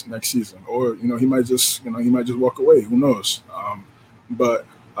next season, or he might just walk away. Who knows? But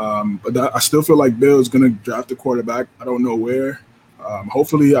I still feel like Bill's going to draft a quarterback. I don't know where.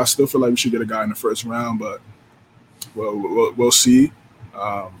 Hopefully, I still feel like we should get a guy in the first round, but we'll see.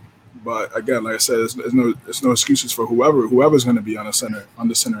 But again, like I said, there's no excuses for whoever's going to be on the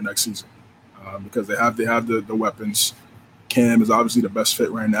center next season, because they have the weapons. Cam is obviously the best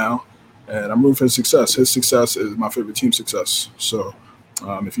fit right now, and I'm rooting for his success. His success is my favorite team's success. So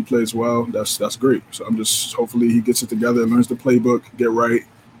if he plays well, that's great. So I'm just hopefully he gets it together, learns the playbook, get right,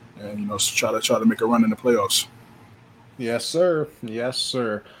 and try to make a run in the playoffs. Yes, sir. Yes,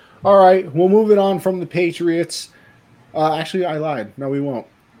 sir. All right, we'll move it on from the Patriots. Actually, I lied. No, we won't.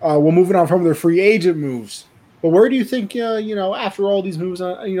 We're moving on from their free agent moves. But where do you think, after all these moves,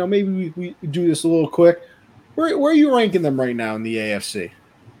 maybe we do this a little quick. Where are you ranking them right now in the AFC?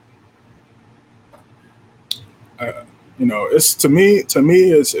 It's to me,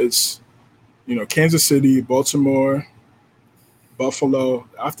 it's Kansas City, Baltimore, Buffalo.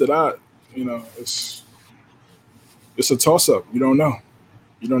 After that, it's a toss-up. You don't know.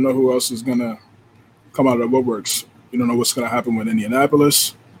 You don't know who else is gonna come out of the woodworks. You don't know what's gonna happen with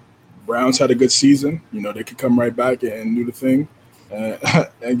Indianapolis. Browns had a good season. They could come right back and do the thing,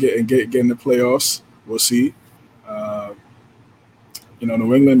 and get in the playoffs. We'll see.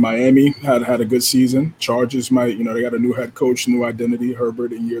 New England, Miami had a good season. Chargers might, they got a new head coach, new identity.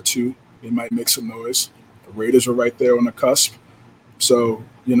 Herbert in year 2, they might make some noise. The Raiders are right there on the cusp. So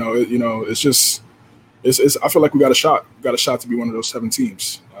it's just, I feel like we got a shot. We got a shot to be one of those 7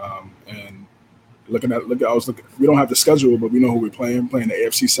 teams. And we don't have the schedule, but we know who we're playing. Playing the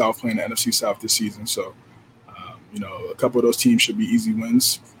AFC South, playing the NFC South this season. So, a couple of those teams should be easy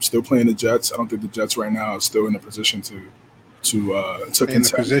wins. Still playing the Jets. I don't think the Jets right now are still in a position to contend. In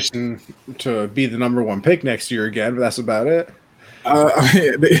the position to be the number 1 pick next year again, but that's about it.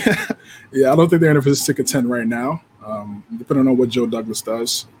 I don't think they're in a position to contend right now. Depending on what Joe Douglas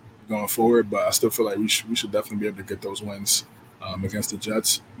does going forward, but I still feel like we should definitely be able to get those wins against the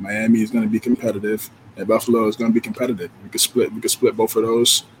Jets. Miami is going to be competitive, and Buffalo is going to be competitive. We could split both of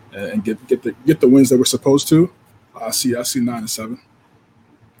those and get the wins that we're supposed to. I see 9-7,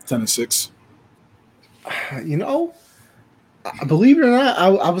 10-6. Believe it or not,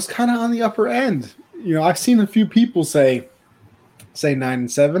 I was kind of on the upper end. I've seen a few people say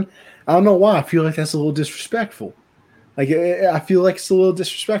 9-7. I don't know why. I feel like that's a little disrespectful. Like, I feel like it's a little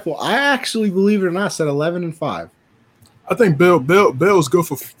disrespectful. I actually, believe it or not, said 11-5. I think Bill's good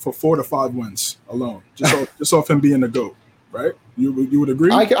for 4 to 5 wins alone, just off him being the GOAT, right? You would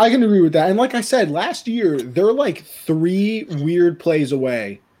agree? I can agree with that. And like I said, last year they're like 3 weird plays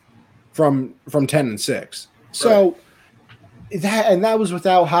away from 10-6. So. Right. That was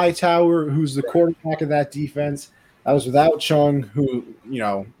without Hightower, who's the quarterback of that defense. That was without Chung, who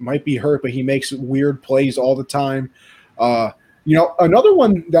might be hurt, but he makes weird plays all the time. Another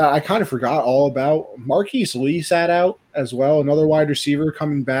one that I kind of forgot all about, Marquise Lee sat out as well. Another wide receiver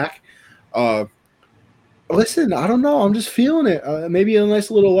coming back. Listen, I don't know. I'm just feeling it. Maybe a nice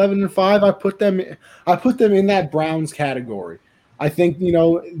little 11-5. I put them in that Browns category. I think the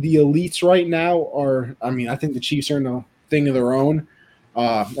elites right now are. I mean, I think the Chiefs are in a thing of their own,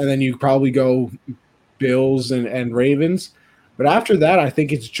 and then you probably go Bills and Ravens, but after that I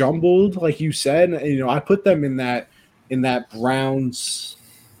think it's jumbled, like you said. I put them in that Browns.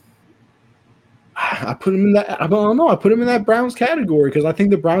 I put him in that. I don't know. I put him in that Browns category because I think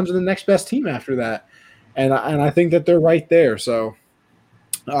the Browns are the next best team after that, and I think that they're right there. So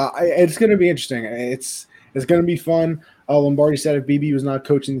it's going to be interesting. It's going to be fun. Lombardi said if BB was not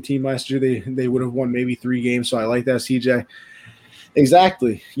coaching the team last year, they would have won maybe 3 games. So I like that, CJ.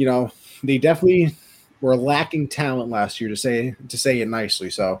 Exactly. They definitely were lacking talent last year, to say it nicely.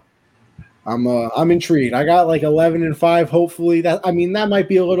 So I'm intrigued. I got like 11-5. Hopefully that might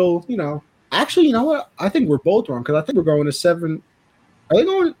be a little. Actually, you know what? I think we're both wrong because I think we're going to 7. Are they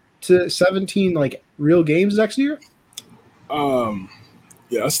going to 17 like real games next year?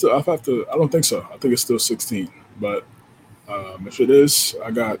 Yeah, I have to. I don't think so. I think it's still 16. But if it is,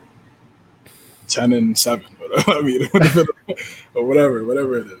 I got 10-7. I mean, or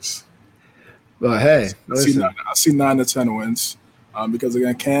whatever it is. But hey, I see 9 to 10 wins. Because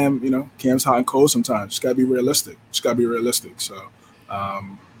again, Cam's hot and cold sometimes. Just gotta be realistic. So,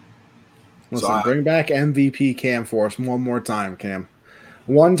 bring back MVP Cam for us one more time, Cam.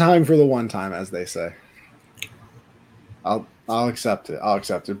 One time for the one time, as they say. I'll accept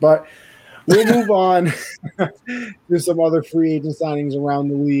it. But we'll move on to some other free agent signings around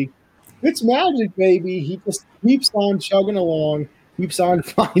the league. It's magic, baby. He just keeps on chugging along, keeps on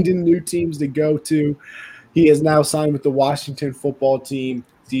finding new teams to go to. He has now signed with the Washington football team.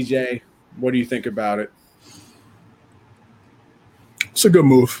 DJ, what do you think about it? It's a good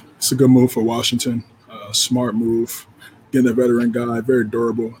move. It's a good move for Washington. Smart move. Getting a veteran guy, very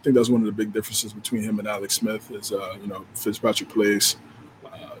durable. I think that's one of the big differences between him and Alex Smith is, Fitzpatrick plays.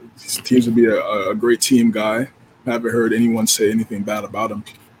 He seems to be a great team guy. I haven't heard anyone say anything bad about him.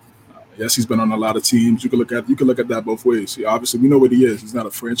 Yes, he's been on a lot of teams. You can look at that both ways. Obviously, we know what he is. He's not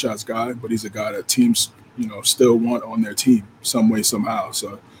a franchise guy, but he's a guy that teams, still want on their team some way, somehow.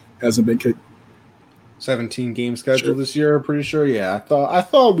 So hasn't been kicked. 17 game schedule this year, I'm pretty sure. Yeah, I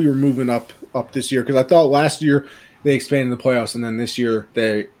thought we were moving up this year because I thought last year they expanded the playoffs, and then this year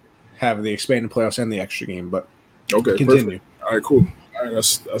they have the expanded playoffs and the extra game. But okay, continue. Perfect. All right, cool. All right,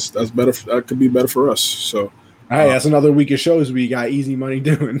 that's better. That could be better for us. So, hey, that's another week of shows we got easy money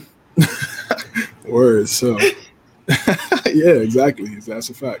doing. Word. So, yeah, exactly. That's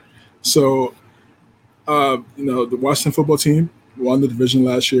a fact. So, the Washington football team won the division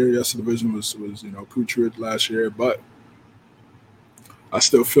last year. Yes, the division was putrid last year, but I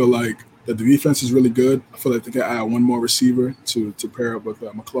still feel like that the defense is really good. I feel like they can add one more receiver to pair up with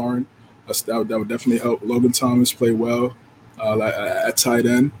McLaurin. That would definitely help. Logan Thomas play well at tight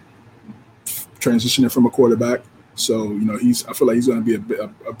end, transitioning from a quarterback. So I feel like he's going to be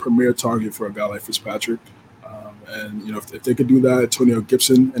a premier target for a guy like Fitzpatrick. And if they could do that, Antonio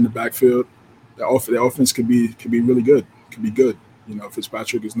Gibson in the backfield, the offense could be really good. Could be good.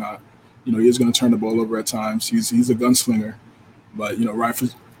 Fitzpatrick is not. He is going to turn the ball over at times. He's a gunslinger, but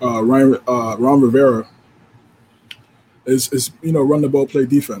Ron Rivera is run the ball, play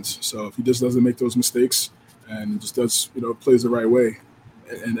defense. So if he just doesn't make those mistakes and just does plays the right way,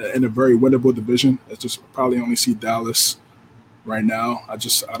 in a very winnable division, I just probably only see Dallas right now. I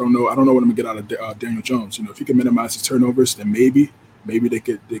don't know what I'm gonna get out of Daniel Jones. If he can minimize his turnovers, then maybe they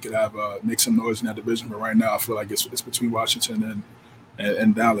could have make some noise in that division. But right now, I feel like it's between Washington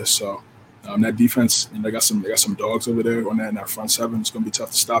and Dallas. So that defense, they got some dogs over there on that front seven. It's gonna be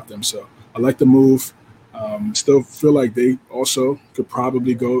tough to stop them. So I like the move. Still feel like they also should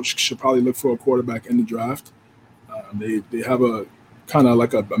probably look for a quarterback in the draft. They have a kind of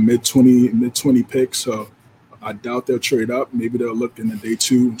like a mid 20 pick, so I doubt they'll trade up. Maybe they'll look in the day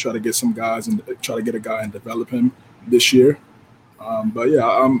 2 and try to get some guys and try to get a guy and develop him this year. But yeah,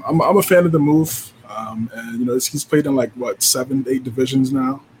 I'm a fan of the move. And he's played in 7-8 divisions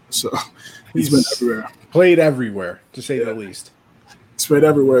now, so he's been everywhere. Played everywhere, to say the least. He's played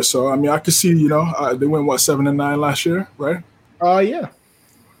everywhere. So I could see they went 7-9 last year, right? Yeah.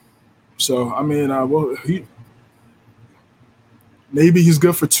 So maybe he's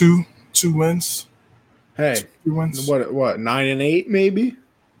good for two wins. Hey, 2 wins. What 9-8 maybe?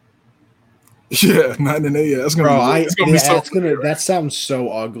 Yeah, 9-8. Yeah, that's gonna be that sounds so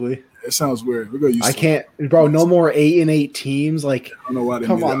ugly. It sounds weird. We're gonna use. I can't, bro. No more 8-8 teams. I don't know why.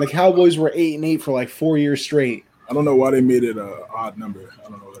 Come on, the Cowboys were 8-8 for 4 years straight. I don't know why they made it an odd number. I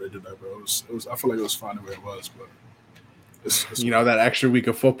don't know why they did that, bro. It was. I feel like it was fine the way it was, but. It's that extra week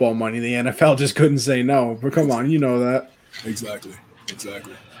of football money, the NFL just couldn't say no. But come on, that. Exactly.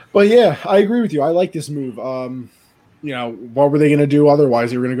 But yeah, I agree with you. I like this move. What were they going to do otherwise?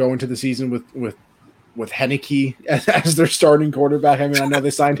 They were going to go into the season with Heineke as their starting quarterback. I know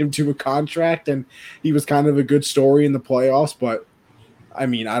they signed him to a contract, and he was kind of a good story in the playoffs. But I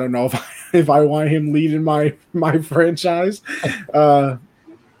don't know if I want him leading my franchise.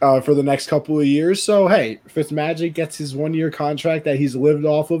 for the next couple of years. So, hey, Fitzmagic gets his 1-year contract that he's lived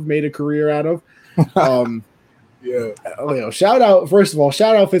off of, made a career out of. Shout out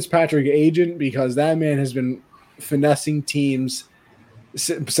Fitzpatrick agent, because that man has been finessing teams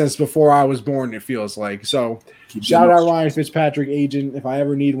since before I was born, it feels like. So shout out Ryan Fitzpatrick agent. If I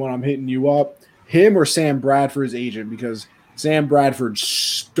ever need one, I'm hitting you up. Him or Sam Bradford's agent, because Sam Bradford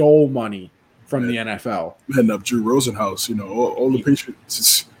stole money from the NFL. Heading up Drew Rosenhaus, all the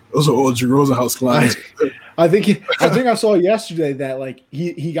Patriots. Those are all Drew Rosenhaus clients. I think I saw yesterday that like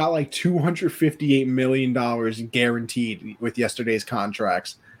he got like $258 million guaranteed with yesterday's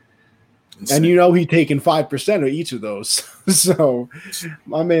contracts. Insane. And he taken 5% of each of those. So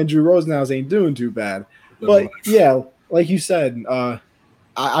my man Drew Rosenhaus ain't doing too bad. But yeah, like you said,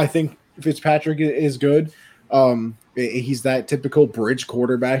 I think Fitzpatrick is good. He's that typical bridge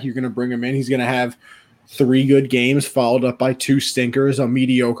quarterback. You're going to bring him in. He's going to have 3 good games followed up by 2 stinkers, a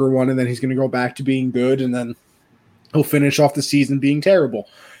mediocre one, and then he's going to go back to being good, and then he'll finish off the season being terrible.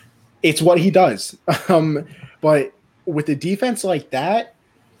 It's what he does. But with a defense like that,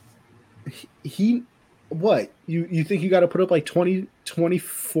 you think you got to put up like 20,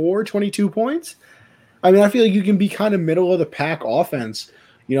 24, 22 points? I mean, I feel like you can be kind of middle of the pack offense,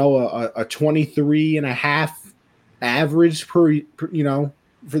 a 23 and a half average per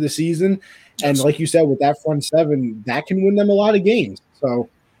for the season. And like you said, with that front 7, that can win them a lot of games. So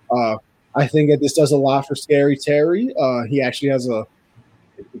I think that this does a lot for Scary Terry. He actually has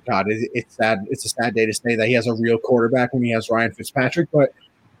it's sad. It's a sad day to say that he has a real quarterback when he has Ryan Fitzpatrick, but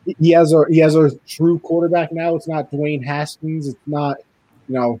he has a true quarterback now. It's not Dwayne Haskins. It's not,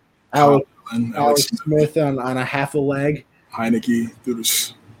 Alex Smith on a half a leg. Heineke through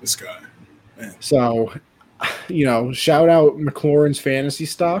this guy. Man. So, shout out McLaurin's fantasy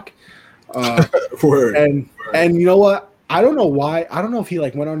stock. Word. And you know what? I don't know why. I don't know if he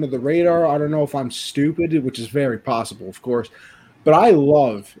went under the radar. I don't know if I'm stupid, which is very possible, of course. But I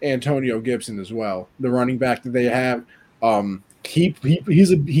love Antonio Gibson as well, the running back that they have. He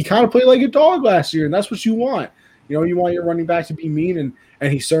kind of played like a dog last year, and that's what you want. You want your running back to be mean,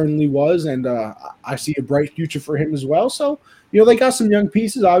 and he certainly was. And I see a bright future for him as well. So they got some young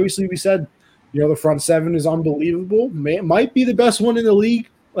pieces. Obviously, we said the front 7 is unbelievable. Might be the best one in the league.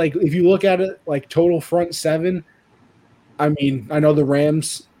 Like, if you look at it, like, total front 7, I mean, I know the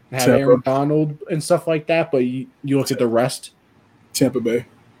Rams have Aaron Donald and stuff like that, but you look at the rest. Tampa Bay.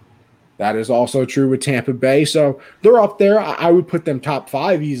 That is also true with Tampa Bay. So they're up there. I would put them top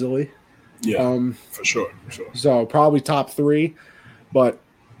 5 easily. Yeah, for sure. So probably top 3, but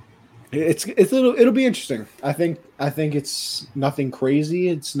it'll be interesting. I think it's nothing crazy.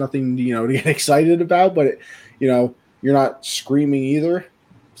 It's nothing to get excited about, but you're not screaming either.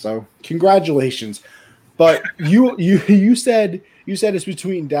 So congratulations. But you said it's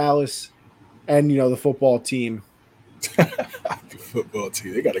between Dallas and the football team. The football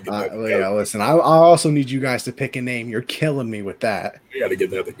team. They got to get that together. Yeah, listen, I also need you guys to pick a name. You're killing me with that. They got to get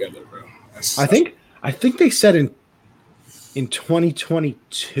that together, bro. I think they said in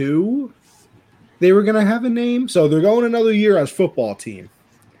 2022 they were gonna have a name. So they're going another year as football team.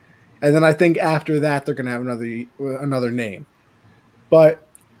 And then I think after that they're gonna have another name. But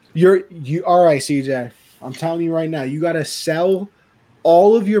you all right, CJ. I'm telling you right now, you got to sell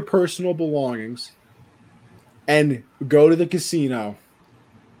all of your personal belongings and go to the casino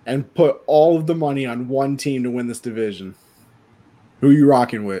and put all of the money on one team to win this division. Who you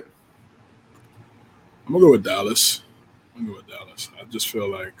rocking with? I'm gonna go with Dallas. I just feel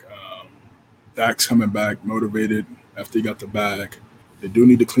like Dak's coming back motivated after he got the bag. They do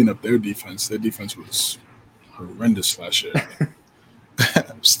need to clean up their defense. Their defense was horrendous last year.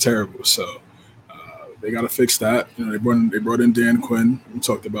 It was terrible. So they got to fix that. They brought in Dan Quinn. We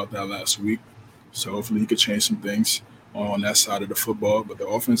talked about that last week. So hopefully he could change some things on that side of the football. But the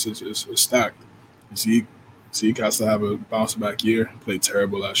offense is stacked. Zeke has to have a bounce back year. Played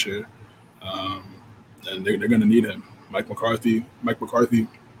terrible last year, and they're going to need him. Mike McCarthy.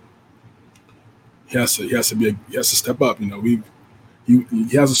 He has to step up. He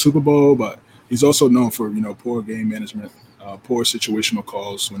has a Super Bowl, but he's also known for poor game management. Poor situational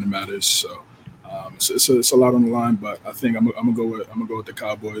calls when it matters. So it's a lot on the line, but I think I'm gonna go with the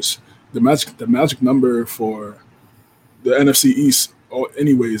Cowboys. The magic number for the NFC East,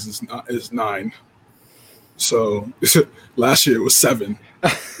 anyways, is 9. So last year it was 7.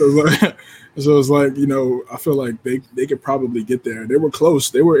 So it's like I feel like they could probably get there. They were close.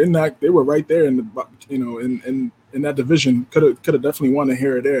 They were right there in the in that division. Could have definitely won it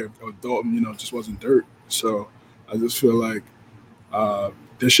here or there. Dalton just wasn't dirt. So I just feel like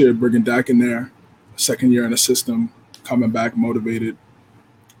this year bringing Dak in there, second year in the system, coming back motivated.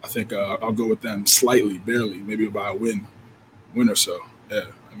 I think I'll go with them slightly, barely, maybe by a win or so. Yeah,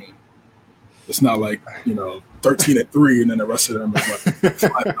 I mean, it's not like 13-3, and then the rest of them is like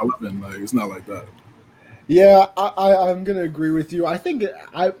 5-11. Like it's not like that. Yeah, I'm gonna agree with you. I think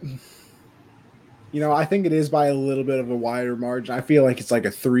I think it is by a little bit of a wider margin. I feel like it's like a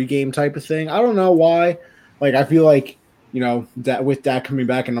 3-game type of thing. I don't know why. Like I feel like that with Dak coming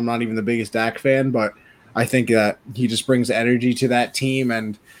back, and I'm not even the biggest Dak fan, but I think that he just brings energy to that team,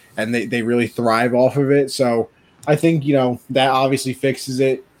 and they really thrive off of it. So I think that obviously fixes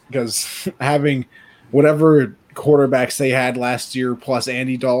it, because having whatever quarterbacks they had last year plus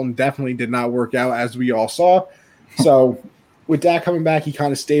Andy Dalton definitely did not work out, as we all saw. So with Dak coming back, he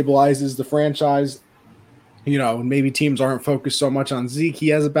kind of stabilizes the franchise. Maybe teams aren't focused so much on Zeke. He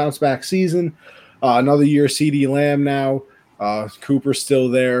has a bounce back season. Another year, CeeDee Lamb now. Cooper's still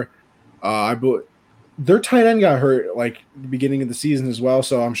there. Their tight end got hurt like the beginning of the season as well,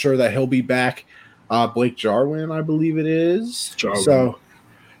 so I'm sure that he'll be back. Blake Jarwin, I believe it is. Jarwin.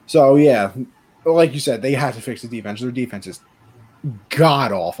 So yeah, like you said, they have to fix the defense. Their defense is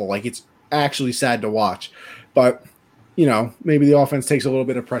god awful. Like it's actually sad to watch. But maybe the offense takes a little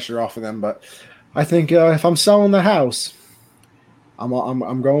bit of pressure off of them. But I think if I'm selling the house,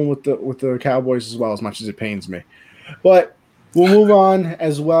 I'm going with the Cowboys as well, as much as it pains me. But we'll move on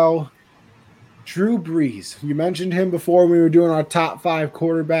as well. Drew Brees, you mentioned him before when we were doing our top 5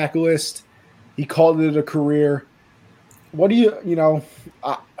 quarterback list. He called it a career. What do you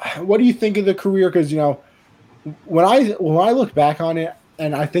think of the career? Because when I look back on it,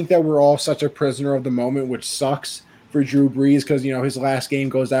 and I think that we're all such a prisoner of the moment, which sucks for Drew Brees, because his last game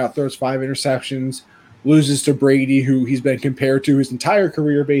goes out, throws 5 interceptions, loses to Brady, who he's been compared to his entire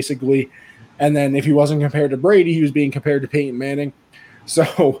career basically, and then if he wasn't compared to Brady, he was being compared to Peyton Manning.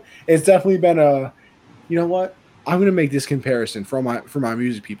 So it's definitely been a, what? I'm going to make this comparison for my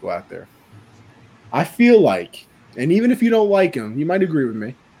music people out there. I feel like, and even if you don't like him, you might agree with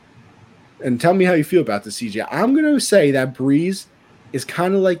me, and tell me how you feel about this, CJ. I'm going to say that Brees is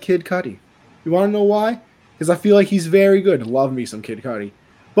kind of like Kid Cudi. You want to know why? Because I feel like he's very good. Love me some Kid Cudi.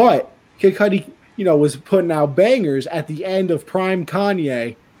 But Kid Cudi, was putting out bangers at the end of prime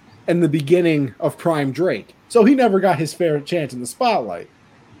Kanye and the beginning of prime Drake. So he never got his fair chance in the spotlight.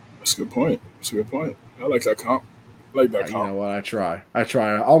 That's a good point. I like that comp. You know what? I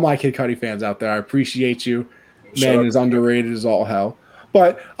try. All my Kid Cudi fans out there, I appreciate you. Man is underrated as all hell.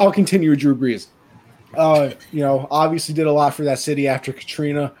 But I'll continue with Drew Brees. Obviously did a lot for that city after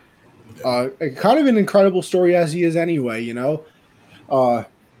Katrina. Kind of an incredible story as he is anyway,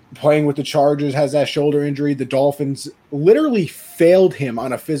 playing with the Chargers, has that shoulder injury. The Dolphins literally failed him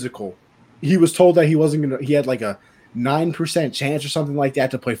on a physical. He was told that he had like a 9% chance or something like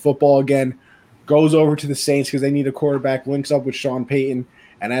that to play football again. Goes over to the Saints because they need a quarterback, links up with Sean Payton,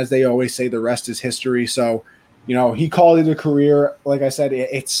 and as they always say, the rest is history. So, he called it a career. Like I said,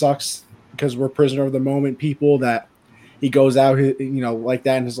 it sucks because we're prisoner of the moment people that he goes out, like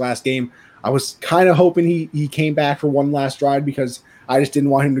that in his last game. I was kind of hoping he came back for one last drive because I just didn't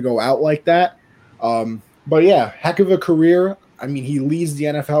want him to go out like that. But yeah, heck of a career. I mean, he leads the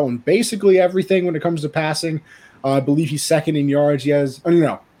NFL in basically everything when it comes to passing. I believe he's second in yards.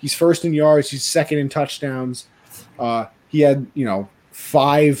 He's first in yards. He's second in touchdowns. He had,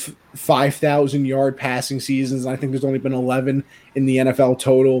 5,000-yard passing seasons. I think there's only been 11 in the NFL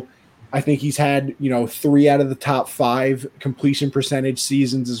total. I think he's had, 3 out of the top 5 completion percentage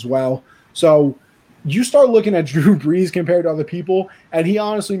seasons as well. So you start looking at Drew Brees compared to other people, and he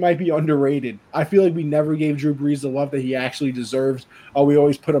honestly might be underrated. I feel like we never gave Drew Brees the love that he actually deserves. We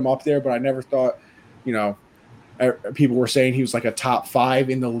always put him up there, but I never thought, people were saying he was like a top 5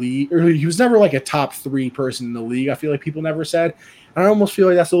 in the league, or he was never like a top 3 person in the league. I feel like people never said, and I almost feel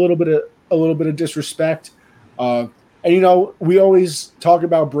like that's a little bit of disrespect. And we always talk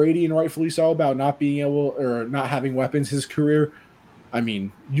about Brady, and rightfully so, about not being able or not having weapons his career. I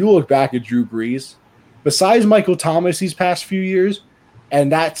mean, you look back at Drew Brees, besides Michael Thomas these past few years,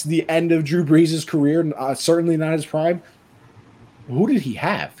 and that's the end of Drew Brees' career, certainly not his prime. Who did he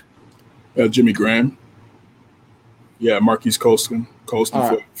have? Jimmy Graham. Yeah, Marquise Colston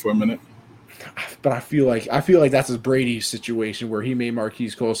for a minute. But I feel like that's his Brady situation where he made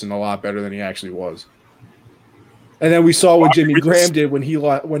Marquise Colston a lot better than he actually was. And then we saw what Jimmy Graham did when he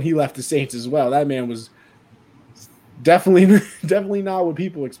left the Saints as well. That man was definitely not what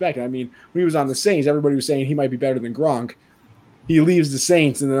people expected. I mean, when he was on the Saints, everybody was saying he might be better than Gronk. He leaves the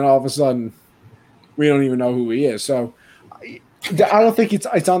Saints, and then all of a sudden, we don't even know who he is. So I don't think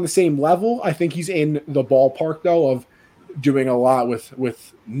it's on the same level. I think he's in the ballpark, though, of doing a lot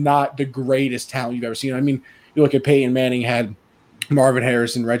with not the greatest talent you've ever seen. I mean, you look at Peyton Manning had Marvin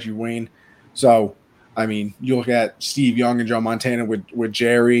Harrison, Reggie Wayne. So, I mean, you look at Steve Young and Joe Montana with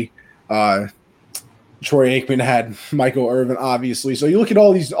Jerry. Troy Aikman had Michael Irvin, obviously. So you look at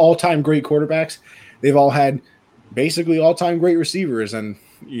all these all-time great quarterbacks. They've all had basically all-time great receivers. And,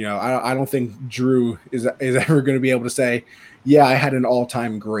 I don't think Drew is ever going to be able to say, yeah, I had an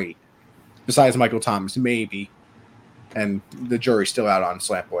all-time great. Besides Michael Thomas, maybe. And the jury's still out on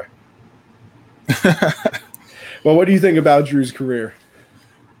Slant Boy. Well, what do you think about Drew's career?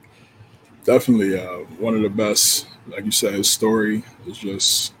 Definitely one of the best. Like you said, his story is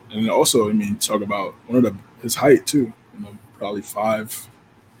just, and also, talk about his height too. Probably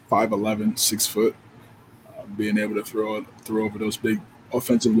 5'11", 6 foot, being able to throw over those big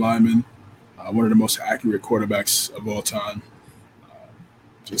offensive linemen. One of the most accurate quarterbacks of all time.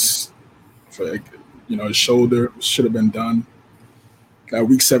 Just for his shoulder should have been done. At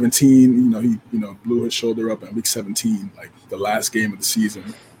week 17, he blew his shoulder up at week 17, like the last game of the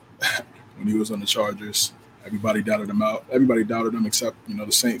season when he was on the Chargers. Everybody doubted him out. Everybody doubted him except, the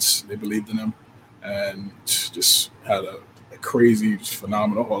Saints. They believed in him and just had a crazy,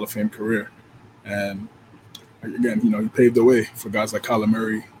 phenomenal Hall of Fame career. And again, he paved the way for guys like Kyler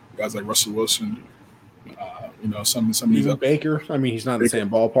Murray, guys like Russell Wilson, some of these even Baker. I mean, he's not in the same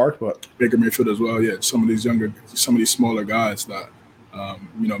ballpark, but Baker Mayfield as well. Yeah, some of these smaller guys that,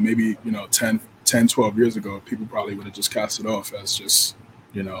 maybe 10, 12 years ago, people probably would have just cast it off as just,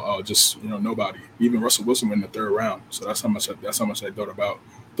 nobody. Even Russell Wilson went in the 3rd round. So that's how much I thought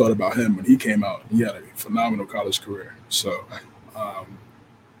about him when he came out. He had a phenomenal college career. So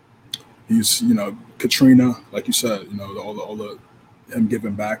he's, Katrina, like you said, all the him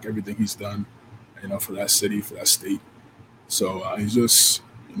giving back everything he's done, for that city, for that state. So he's just,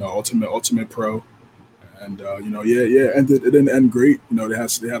 ultimate pro. And it didn't end great.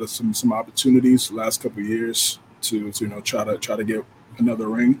 They had some opportunities the last couple of years to try to get another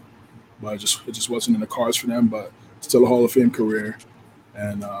ring, but it just wasn't in the cards for them. But still a Hall of Fame career,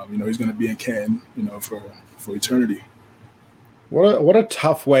 and he's going to be in Canton, for eternity. What a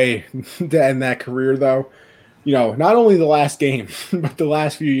tough way to end that career, though. Not only the last game, but the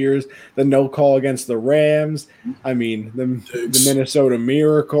last few years, the no call against the Rams. I mean, the Minnesota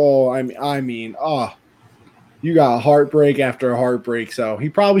Miracle. You got heartbreak after heartbreak. So he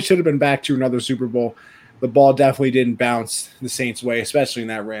probably should have been back to another Super Bowl. The ball definitely didn't bounce the Saints' way, especially in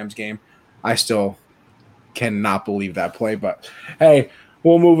that Rams game. I still cannot believe that play. But, hey,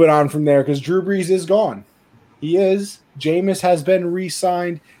 we'll move it on from there because Drew Brees is gone. He is. Jameis has been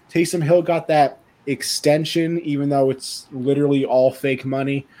re-signed. Taysom Hill got that extension, even though it's literally all fake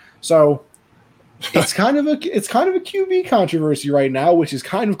money. So it's kind of a QB controversy right now, which is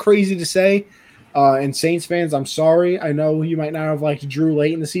kind of crazy to say. And Saints fans, I'm sorry. I know you might not have liked Drew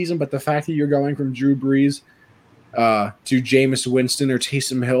late in the season, but the fact that you're going from Drew Brees to Jameis Winston or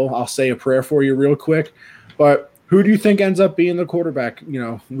Taysom Hill, I'll say a prayer for you real quick. But who do you think ends up being the quarterback,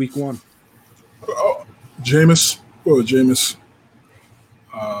 week 1? Jameis. Well, Jameis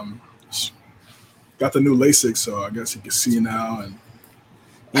got the new LASIK, so I guess he can see now. And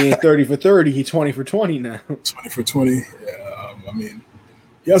he ain't 30 for 30. He's 20 for 20 now. 20 for 20. Yeah,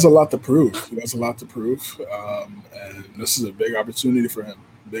 he has a lot to prove. And this is a big opportunity for him.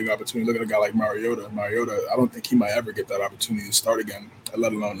 Big opportunity. Look at a guy like Mariota. I don't think he might ever get that opportunity to start again,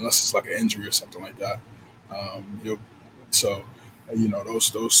 let alone unless it's like an injury or something like that.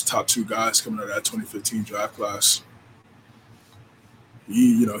 Those top 2 guys coming out of that 2015 draft class,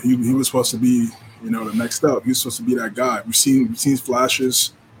 he was supposed to be, the next up. He was supposed to be that guy. We've seen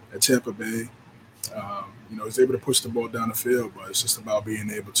flashes at Tampa Bay. He's able to push the ball down the field, but it's just about being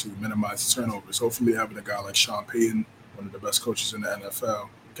able to minimize the turnovers. Hopefully having a guy like Sean Payton, one of the best coaches in the NFL,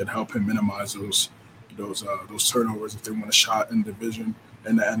 can help him minimize those turnovers if they want a shot in the division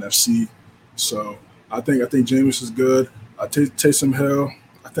in the NFC. So I think Jameis is good. Taysom Hill,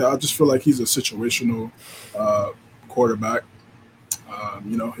 I just feel like he's a situational quarterback.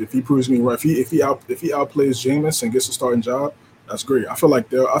 If he proves me right, if he outplays Jameis and gets a starting job, that's great. I feel like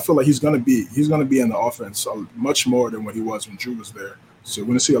he's gonna be in the offense much more than what he was when Drew was there. So we're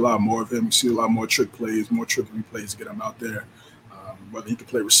gonna see a lot more of him. We see a lot more trick plays, more trickery plays to get him out there. Whether he can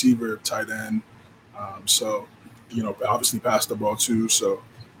play receiver, tight end, obviously pass the ball too. So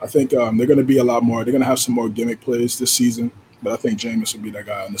I think they're gonna be a lot more. They're gonna have some more gimmick plays this season, but I think Jameis will be that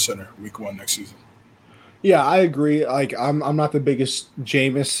guy in the center week 1 next season. Yeah, I agree. Like I'm not the biggest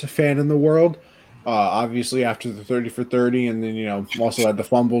Jameis fan in the world. Obviously after the 30 for 30, and then also had the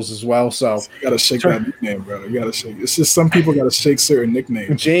fumbles as well. So you gotta shake that nickname, bro. You gotta shake. It's just some people gotta shake certain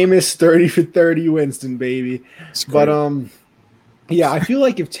nicknames. Jameis 30 for 30 Winston, baby. But I feel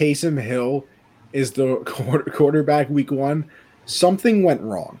like if Taysom Hill is the quarterback week 1, something went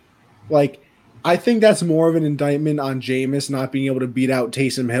wrong. Like, I think that's more of an indictment on Jameis not being able to beat out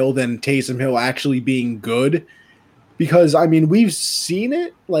Taysom Hill than Taysom Hill actually being good. Because, I mean, we've seen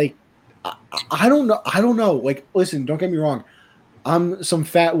it. Like, I don't know. I don't know. Like, listen, don't get me wrong. I'm some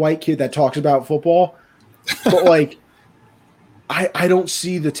fat white kid that talks about football. But, like, I don't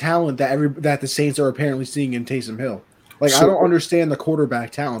see the talent that the Saints are apparently seeing in Taysom Hill. Like, I don't understand the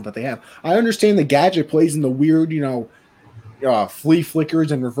quarterback talent that they have. I understand the gadget plays and the weird, flea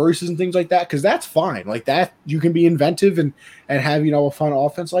flickers and reverses and things like that, because that's fine. Like that, you can be inventive and have a fun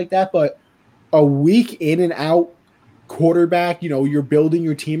offense like that. But a week in and out quarterback, you're building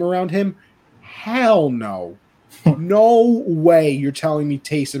your team around him. Hell no, no way. You're telling me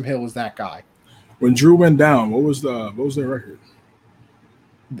Taysom Hill is that guy. When Drew went down, what was their record?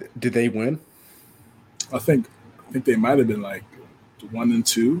 Did they win? I think they might have been like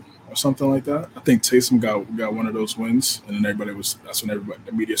 1-2 or something like that. I think Taysom got one of those wins, and then that's when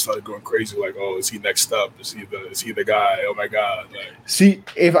the media started going crazy, like, oh, is he next up? Is he the guy? Oh my God! Like, see,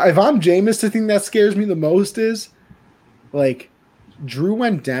 if I'm Jameis, the thing that scares me the most is, like, Drew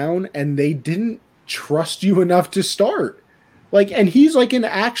went down and they didn't trust you enough to start. Like, and he's like an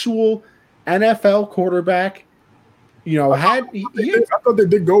actual NFL quarterback. I thought they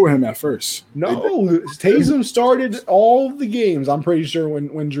did go with him at first. No, Taysom started all of the games, I'm pretty sure,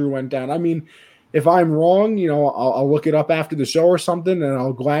 when Drew went down. I mean, if I'm wrong, I'll look it up after the show or something, and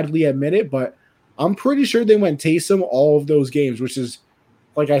I'll gladly admit it. But I'm pretty sure they went Taysom all of those games, which is,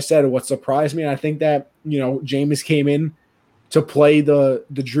 like I said, what surprised me. And I think that, Jameis came in to play the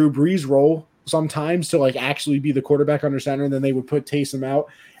Drew Brees role sometimes to, like, actually be the quarterback under center, and then they would put Taysom out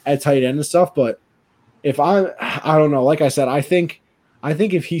at tight end and stuff. But if I don't know, like I said, I think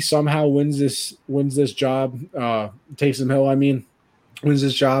if he somehow wins this job, Taysom Hill, wins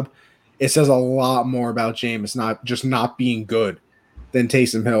this job, it says a lot more about Jameis not being good than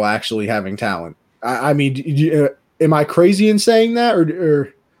Taysom Hill actually having talent. Am I crazy in saying that,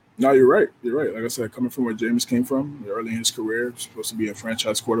 or? No, you're right. You're right. Like I said, coming from where Jameis came from, early in his career, supposed to be a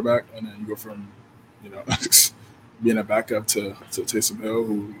franchise quarterback, and then you go from, being a backup to Taysom Hill,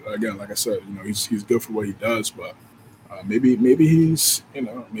 who, again, like I said, he's good for what he does, but maybe he's,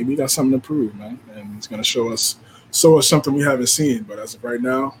 maybe he got something to prove, man, and he's going to show us something we haven't seen. But as of right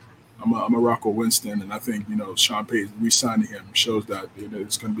now, I'm a rock with Winston, and I think Sean Payton re-signing him shows that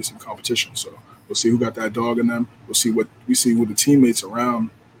there's going to be some competition. So we'll see who got that dog in them. We'll see who the teammates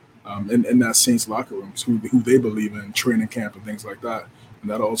around in that Saints locker room, who they believe in, training camp and things like that, and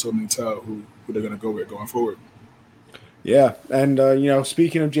that'll also tell who they're going to go with going forward. Yeah, and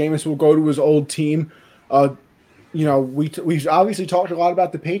speaking of Jameis, we'll go to his old team. We've obviously talked a lot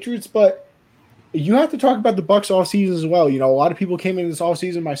about the Patriots, but you have to talk about the Bucs all season as well. A lot of people came in this all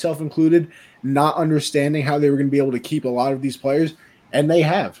season, myself included, not understanding how they were going to be able to keep a lot of these players, and they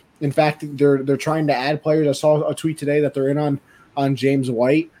have. In fact, they're trying to add players. I saw a tweet today that they're in on James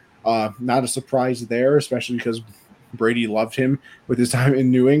White. Not a surprise there, especially because Brady loved him with his time in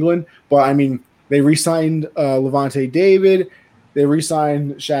New England. But they re-signed Levante David. They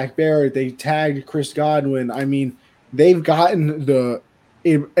re-signed Shaq Barrett. They tagged Chris Godwin. They've gotten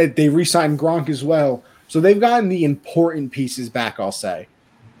they re-signed Gronk as well. So they've gotten the important pieces back, I'll say.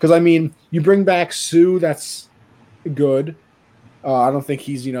 Because, you bring back Sue, that's good. I don't think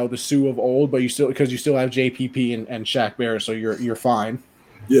he's, the Sue of old, but you still have JPP and Shaq Barrett, so you're fine.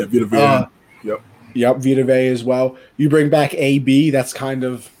 Yeah, Vita Vea. Yep, Vita Vea as well. You bring back AB, that's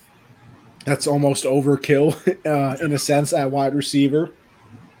almost overkill in a sense at wide receiver.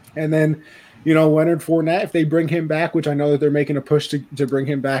 And then, Leonard Fournette, if they bring him back, which I know that they're making a push to bring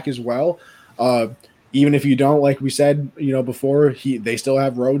him back as well. Even if you don't, like we said, before, they still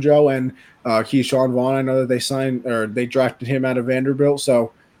have Rojo and Keyshawn Vaughn. I know that they drafted him out of Vanderbilt.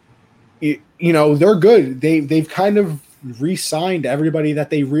 So, they're good. They've kind of re-signed everybody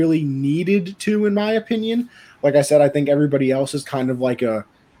that they really needed to, in my opinion. Like I said, I think everybody else is kind of like a,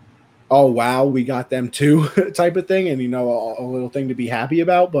 oh, wow, we got them too type of thing, and, a little thing to be happy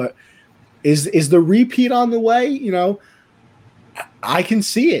about. But is the repeat on the way? I can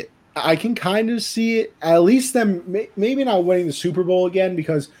see it. I can kind of see it, at least them maybe not winning the Super Bowl again,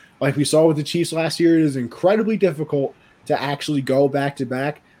 because like we saw with the Chiefs last year, it is incredibly difficult to actually go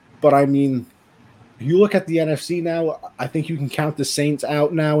back-to-back. But, you look at the NFC now, I think you can count the Saints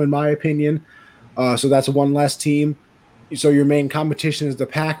out now, in my opinion. So that's one less team. So your main competition is the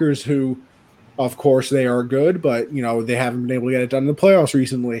Packers, who, of course, they are good, but, they haven't been able to get it done in the playoffs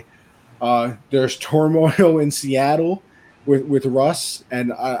recently. There's turmoil in Seattle with Russ,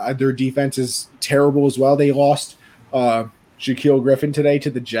 and their defense is terrible as well. They lost Shaquille Griffin today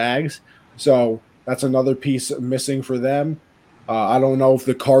to the Jags, so that's another piece missing for them. I don't know if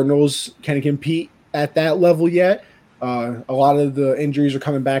the Cardinals can compete at that level yet. A lot of the injuries are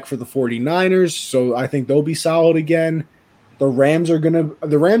coming back for the 49ers, so I think they'll be solid again. The Rams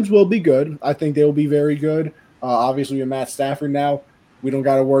will be good. I think they'll be very good. Obviously, with Matt Stafford now, we don't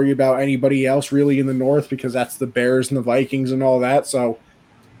got to worry about anybody else really in the North because that's the Bears and the Vikings and all that. So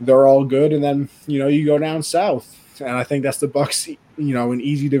they're all good. And then, you go down south, and I think that's the Bucks, an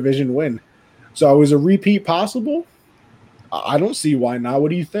easy division win. So is a repeat possible? I don't see why not. What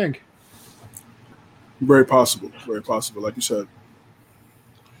do you think? Very possible. Very possible. Like you said,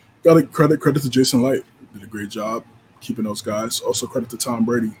 got to credit to Jason Light. Did a great job keeping those guys. Also credit to Tom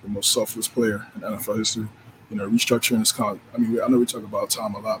Brady, the most selfless player in NFL history. Restructuring his contract. I mean, I know we talk about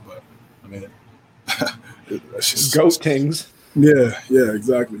Tom a lot, but I mean, it's just goat things. Yeah,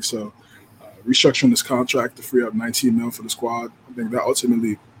 exactly. So restructuring this contract to free up $19 million for the squad, I think that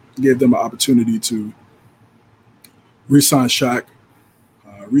ultimately gave them an opportunity to re-sign Shaq,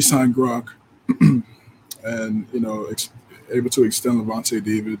 re-sign Gronk, and able to extend Levante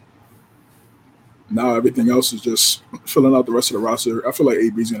David. Now everything else is just filling out the rest of the roster. I feel like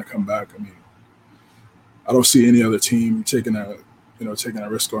AB is going to come back. I mean, I don't see any other team taking a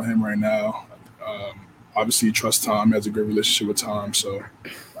risk on him right now. Obviously, you trust Tom. He has a great relationship with Tom, so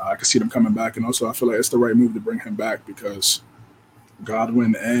I can see them coming back. And also, I feel like it's the right move to bring him back because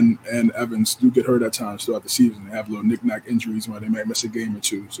Godwin and Evans do get hurt at times throughout the season. They have little knick-knack injuries where they might miss a game or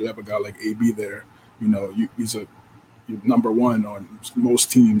two. So you have a guy like AB there. He's a number one on most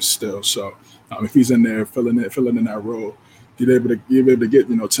teams still. So if he's in there filling in that role, you're able to get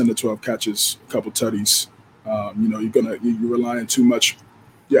 10 to 12 catches, a couple tutties. You're relying too much.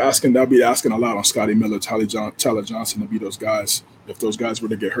 That'll be asking a lot on Scotty Miller, Tyler Johnson to be those guys if those guys were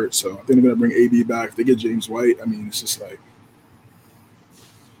to get hurt. So I think they're going to bring AB back. If they get James White, I mean, it's just like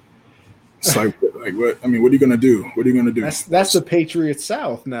what? I mean, what are you going to do? What are you going to do? That's the Patriots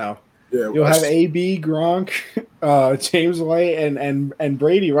South now. Yeah, you'll have AB, Gronk, James White, and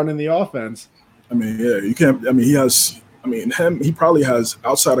Brady running the offense. I mean, yeah, you can't. I mean, he probably has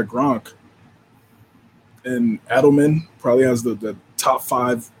outside of Gronk and Edelman probably has the top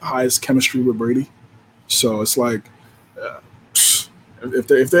 5 highest chemistry with Brady. So it's like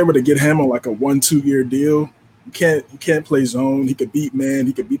if they were to get him on like a 1-2 year deal, you can't play zone. He could beat man.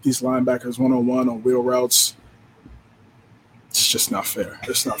 He could beat these linebackers one-on-one on wheel routes. It's just not fair.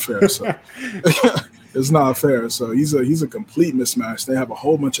 It's not fair. So it's not fair. So he's a complete mismatch. They have a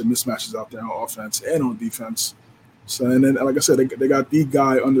whole bunch of mismatches out there on offense and on defense. So and then, like I said, they got the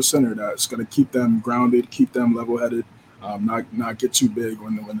guy under center that's going to keep them grounded, keep them level-headed, not get too big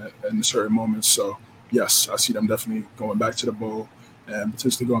when in certain moments. So yes, I see them definitely going back to the bowl and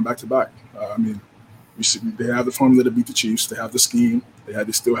potentially going back to back. I mean, they have the formula to beat the Chiefs. They have the scheme.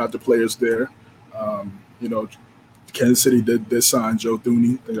 They still have the players there. Kansas City did sign Joe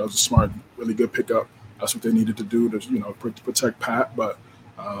Thuney. I think that was a smart, really good pickup. That's what they needed to do to protect Pat. But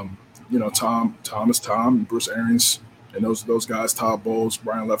Tom is Tom, and Bruce Arians, and those guys, Todd Bowles,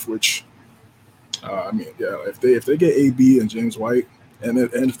 Brian Leftwich. If they get AB and James White, and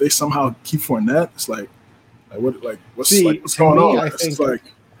if they somehow keep Fournette, it's what's going on? I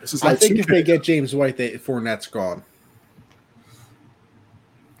think if they get James White, Fournette's gone.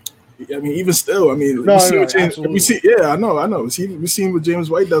 I mean, even still, I mean, we see we've seen what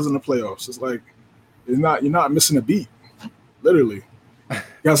James White does in the playoffs. It's like you're not missing a beat, literally.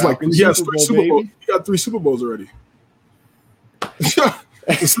 He has he has 3 Super Bowls. He got 3 Super Bowls already. So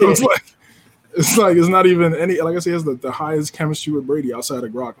it's not even any. Like I say, he has the highest chemistry with Brady outside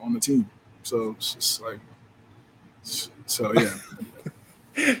of Gronk on the team. So it's just like, so yeah.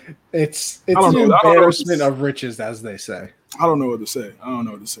 It's an embarrassment of riches, as they say. I don't know what to say.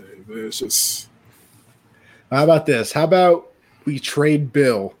 It's just. How about this? How about we trade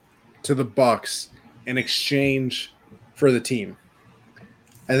Bill to the Bucks in exchange for the team,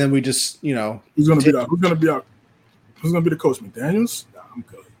 and then we just who's gonna be the coach? McDaniels? Nah, I'm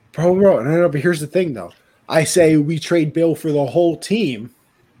good. Bro, no. But here's the thing, though. I say we trade Bill for the whole team.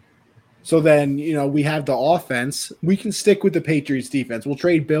 So then, we have the offense. We can stick with the Patriots defense. We'll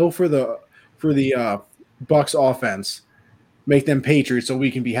trade Bill for the Bucks offense. Make them Patriots so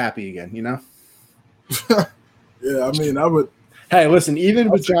we can be happy again, Yeah, I mean, I would. Hey, listen, even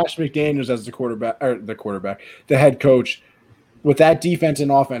with Josh McDaniels as the head coach, with that defense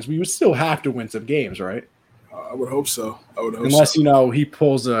and offense, we would still have to win some games, right? I would hope so. Unless, he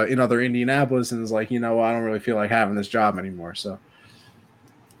pulls another Indianapolis and is like, I don't really feel like having this job anymore. So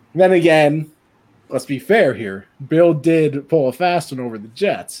then again, let's be fair here. Bill did pull a fast one over the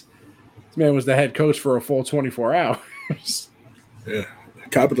Jets. This man was the head coach for a full 24 hours. Yeah,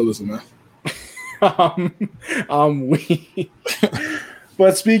 capitalism, man. um, we.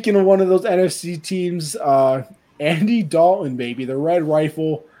 But speaking of one of those NFC teams, Andy Dalton, baby, the Red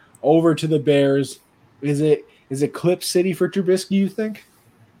Rifle, over to the Bears. Is it Clip City for Trubisky, you think?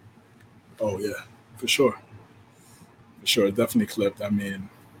 Oh yeah, for sure. For sure, definitely clipped. I mean,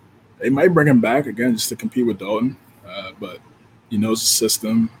 they might bring him back again just to compete with Dalton, but he knows the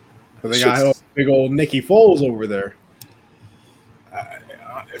system. They got big old Nicky Foles over there.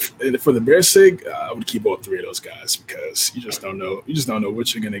 For the Bears' sake, I would keep all three of those guys because you just don't know. You just don't know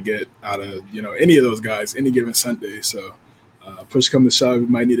what you're gonna get out of any of those guys any given Sunday. So, push come to shove, we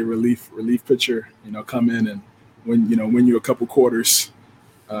might need a relief pitcher. Come in and win you a couple quarters.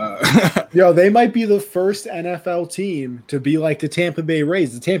 They might be the first NFL team to be like the Tampa Bay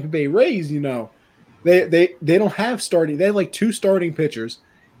Rays. The Tampa Bay Rays, they don't have starting. They have like two starting pitchers,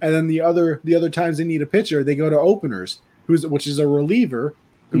 and then the other times they need a pitcher, they go to openers, which is a reliever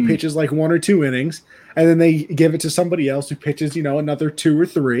who pitches like 1 or 2 innings, and then they give it to somebody else who pitches, another 2 or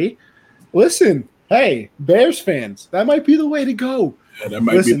 3. Listen, hey, Bears fans, that might be the way to go. Yeah,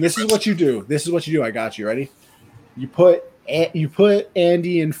 Listen, this is what you do. I got you. Ready? You put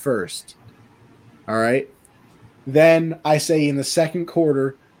Andy in first. All right. Then I say in the second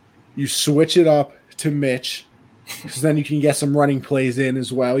quarter, you switch it up to Mitch, because then you can get some running plays in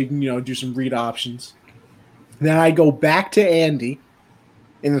as well. You can, do some read options. Then I go back to Andy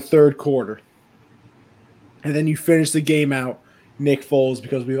in the third quarter. And then you finish the game out, Nick Foles,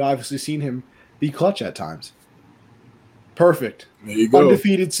 because we've obviously seen him be clutch at times. Perfect. There you go.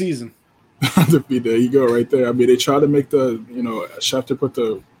 Undefeated season. There you go, right there. I mean, they try to make Schefter put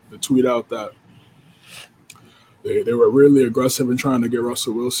the tweet out that they were really aggressive in trying to get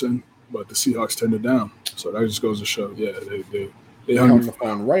Russell Wilson, but the Seahawks turned it down. So that just goes to show, they hung the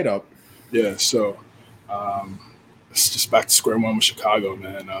phone right up. Yeah, so it's just back to square one with Chicago,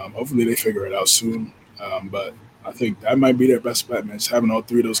 man. Hopefully they figure it out soon. But I think that might be their best bet, man. Just having all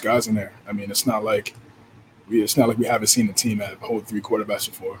three of those guys in there. I mean, it's not like we haven't seen a team that hold 3 quarterbacks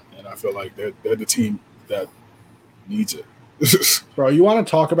before, and I feel like they're the team that needs it. Bro, you want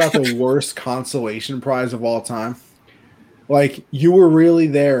to talk about the worst consolation prize of all time? Like, you were really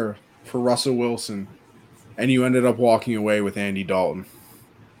there for Russell Wilson, and you ended up walking away with Andy Dalton.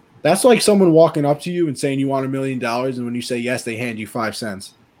 That's like someone walking up to you and saying you want $1 million, and when you say yes, they hand you 5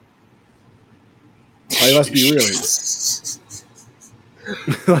 cents. Like, let's be real.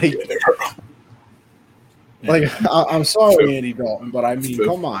 I'm sorry, Andy Dalton, but I mean,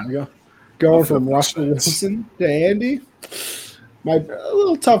 come on, going from Russell Wilson to Andy, a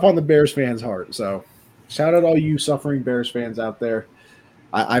little tough on the Bears fans' heart. So, shout out all you suffering Bears fans out there.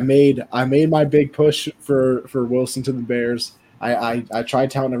 I made my big push for Wilson to the Bears. I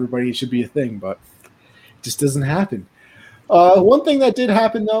tried telling everybody it should be a thing, but it just doesn't happen. One thing that did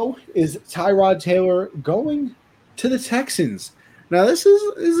happen, though, is Tyrod Taylor going to the Texans. Now, this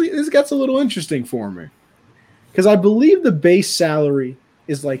gets a little interesting for me, because I believe the base salary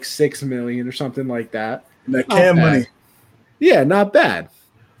is like $6 million or something like that. And that Cam money. Yeah, not bad.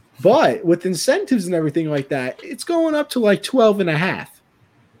 But with incentives and everything like that, it's going up to like 12.5.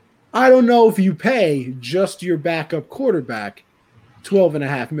 I don't know if you pay just your backup quarterback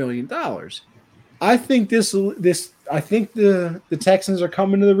 $12.5 million. I think the Texans are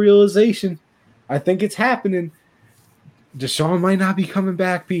coming to the realization. I think it's happening. Deshaun might not be coming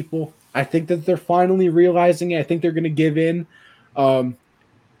back, people. I think that they're finally realizing it. I think they're going to give in.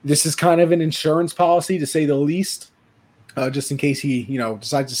 This is kind of an insurance policy, to say the least, just in case he,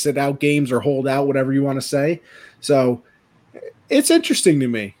 decides to sit out games or hold out, whatever you want to say. So it's interesting to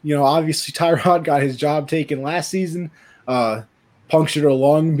me. Obviously Tyrod got his job taken last season, punctured a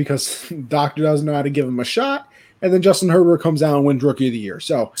lung because the doctor doesn't know how to give him a shot. And then Justin Herbert comes out and wins Rookie of the Year.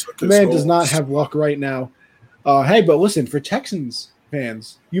 So the man does not have luck right now. Hey, but listen, for Texans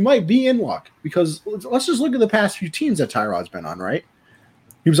fans, you might be in luck, because let's just look at the past few teams that Tyrod's been on, right?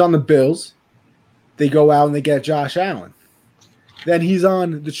 He was on the Bills. They go out and they get Josh Allen. Then he's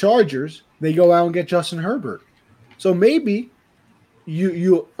on the Chargers. They go out and get Justin Herbert. So maybe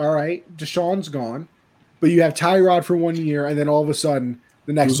you all right, Deshaun's gone, but you have Tyrod for 1 year, and then all of a sudden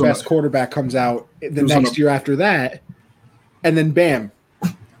the next best quarterback comes out the next year after that, and then bam,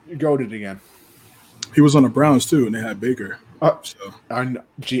 you goated again. He was on the Browns too, and they had Baker. I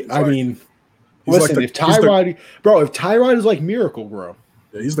mean, listen, if Tyrod is like Miracle Grow.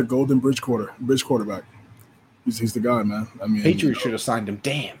 Yeah, he's the golden bridge quarterback. He's the guy, man. I mean, Patriots should have signed him.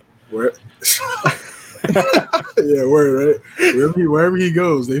 Damn. Where? Yeah, word, right? Wherever he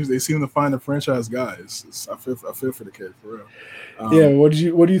goes, they seem to find a franchise guy. I feel for the kid for real. Yeah, what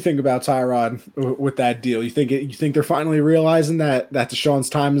do you think about Tyrod with that deal? You think they're finally realizing that Deshaun's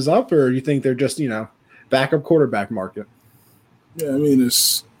time is up, or you think they're just backup quarterback market? Yeah, I mean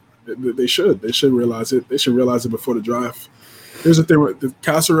they should realize it. They should realize it before the draft. Here's the thing with the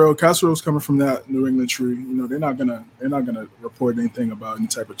Cassero's coming from that New England tree. They're not gonna report anything about any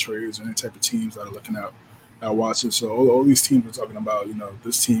type of trades or any type of teams that are looking at Watson. So all these teams are talking about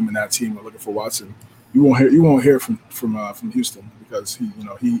this team and that team are looking for Watson. You won't hear from Houston because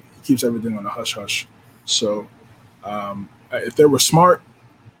he keeps everything on a hush hush. So if they were smart,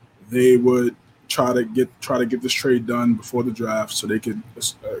 they would try to get this trade done before the draft so they could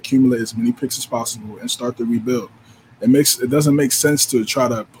accumulate as many picks as possible and start the rebuild. It doesn't make sense to try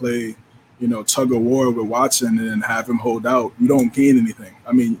to play tug of war with Watson and then have him hold out. You don't gain anything.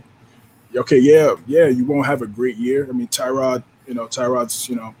 I mean, okay, yeah, you won't have a great year. I mean, Tyrod's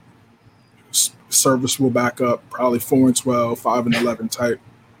serviceable backup, probably 4-12, 5-11 type.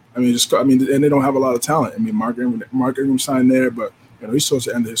 And they don't have a lot of talent. I mean, Mark Ingram signed there, but he's supposed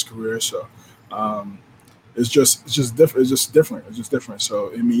to end his career, so it's just different. It's just different.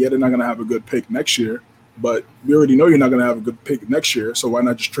 So I mean, they're not gonna have a good pick next year, but we already know you're not gonna have a good pick next year. So why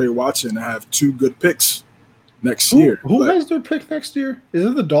not just trade Watson and have 2 good picks next year? Who has their pick next year? Is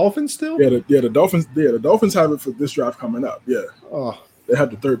it the Dolphins still? Yeah, the Dolphins. Yeah, the Dolphins have it for this draft coming up. Yeah, they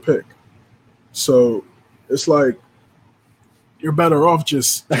have the 3rd pick. So it's like you're better off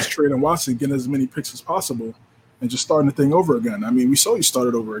just trading Watson, getting as many picks as possible, and just starting the thing over again. I mean, we saw you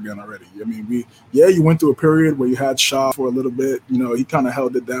started over again already. I mean, you went through a period where you had Shaw for a little bit. He kind of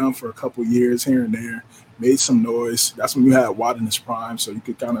held it down for a couple years here and there, made some noise. That's when you had Watt in his prime, so you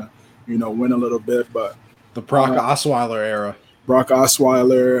could kind of, win a little bit. But the Brock Osweiler era. Brock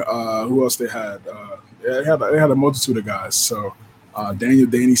Osweiler. Who else they had? They had a multitude of guys. So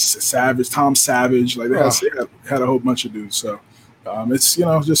Danny Savage, Tom Savage, like they had a whole bunch of dudes. So it's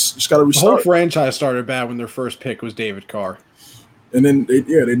just got to restart. The whole franchise started bad when their first pick was David Carr, and then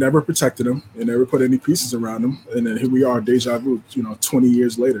they never protected him. They never put any pieces around him, and then here we are, deja vu. 20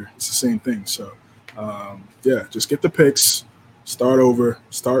 years later, it's the same thing. So just get the picks, start over,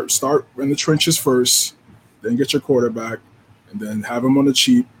 start in the trenches first, then get your quarterback, and then have him on the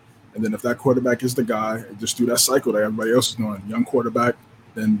cheap. And then if that quarterback is the guy, just do that cycle that everybody else is doing. Young quarterback,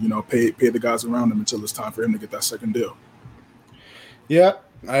 then pay the guys around him until it's time for him to get that second deal. Yeah,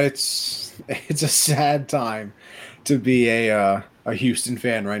 it's a sad time to be a Houston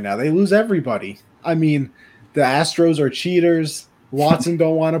fan right now. They lose everybody. I mean, the Astros are cheaters. Watson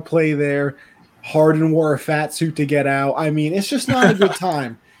don't want to play there. Harden wore a fat suit to get out. I mean, it's just not a good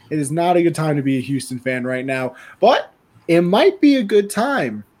time. It is not a good time to be a Houston fan right now. But it might be a good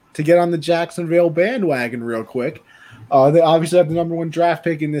time to get on the Jacksonville bandwagon real quick. They obviously have the number 1 draft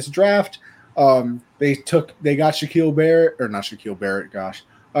pick in this draft. They got Shaquille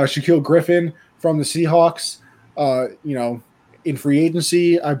Griffin from the Seahawks. In free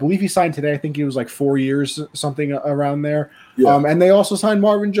agency, I believe he signed today. I think he was like 4 years, something around there. Yeah. And they also signed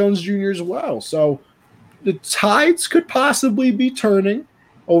Marvin Jones Jr. as well. So the tides could possibly be turning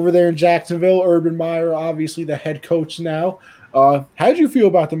over there in Jacksonville. Urban Meyer, obviously the head coach now. How did you feel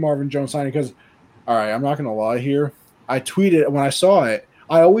about the Marvin Jones signing? Because, all right, I'm not going to lie here. I tweeted when I saw it.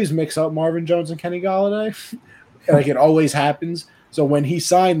 I always mix up Marvin Jones and Kenny Golladay. Like it always happens. So when he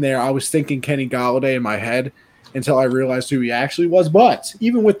signed there, I was thinking Kenny Golladay in my head until I realized who he actually was. But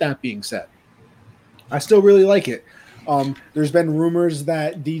even with that being said, I still really like it. There's been rumors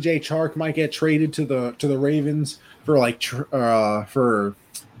that DJ Chark might get traded to the Ravens for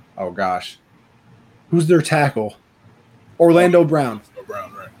who's their tackle? Orlando Brown.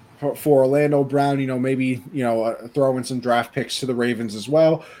 Brown, right. For Orlando Brown, maybe throw in some draft picks to the Ravens as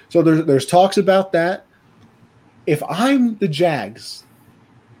well. So there's talks about that. If I'm the Jags,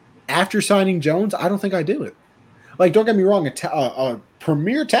 after signing Jones, I don't think I do it. Like, don't get me wrong, a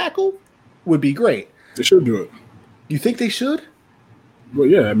premier tackle would be great. They should do it. You think they should? Well,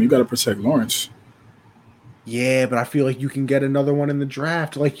 yeah. I mean, you got to protect Lawrence. Yeah, but I feel like you can get another one in the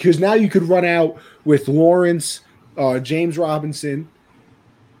draft. Like, because now you could run out with Lawrence, James Robinson,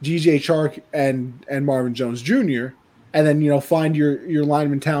 DJ Chark, and Marvin Jones Jr., and then, find your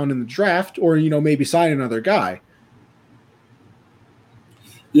lineman talent in the draft, or, maybe sign another guy.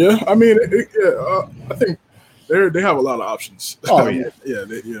 Yeah, I mean, I think they have a lot of options. Oh, yeah. Yeah,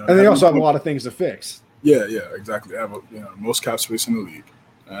 and they also have a lot of things to fix. Yeah, exactly. They have most cap space in the league,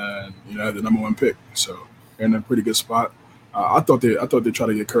 and the number 1 pick, so they're in a pretty good spot. I thought they'd try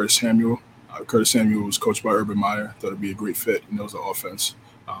to get Curtis Samuel. Curtis Samuel was coached by Urban Meyer. Thought it'd be a great fit. He knows the offense.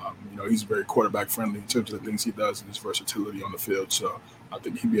 He's very quarterback friendly in terms of the things he does and his versatility on the field. So I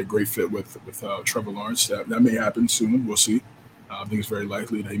think he'd be a great fit with Trevor Lawrence. That may happen soon. We'll see. I think it's very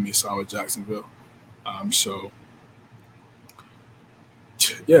likely that he may sign with Jacksonville. So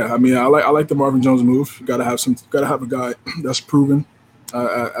yeah, I mean, I like the Marvin Jones move. You gotta have a guy that's proven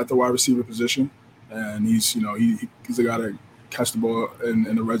at the wide receiver position, and he's a guy that catch the ball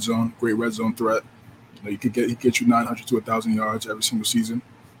in the red zone, great red zone threat. He could get you 900 to 1,000 yards every single season,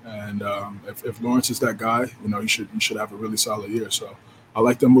 and if Lawrence is that guy, you should have a really solid year. So I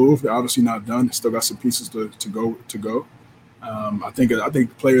like the move. They're obviously not done. Still got some pieces to go. I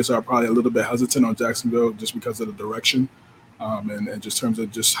think players are probably a little bit hesitant on Jacksonville just because of the direction. And just in terms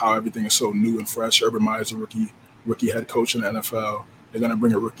of just how everything is so new and fresh. Urban Meyer's a rookie head coach in the NFL. They're gonna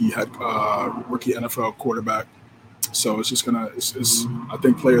bring a rookie NFL quarterback. So it's just I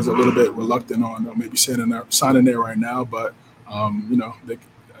think players are a little bit reluctant on maybe signing there right now, but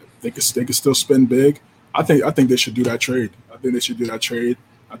they could still spend big. I think they should do that trade. I think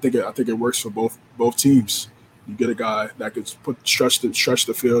it works for both teams. You get a guy that could stretch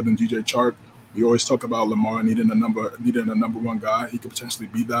the field in DJ Chark. We always talk about Lamar needing a number one guy. He could potentially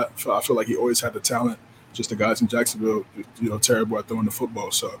be that. So I feel like he always had the talent. Just the guys in Jacksonville, terrible at throwing the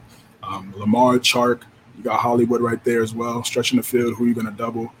football. So Lamar, Chark, you got Hollywood right there as well, stretching the field. Who are you going to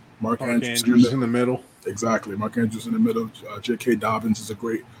double? Mark Andrews in the middle. Exactly, Mark Andrews in the middle. J.K. Dobbins is a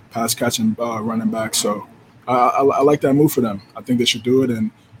great pass catching running back. So I like that move for them. I think they should do it,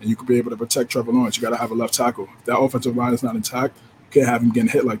 and you could be able to protect Trevor Lawrence. You got to have a left tackle. If that offensive line is not intact, can't have him getting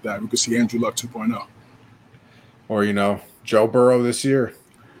hit like that. We could see Andrew Luck 2.0. Or, Joe Burrow this year.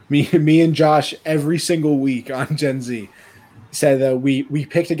 Me and Josh every single week on Gen Z said that we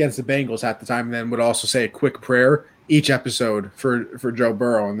picked against the Bengals at the time and then would also say a quick prayer each episode for Joe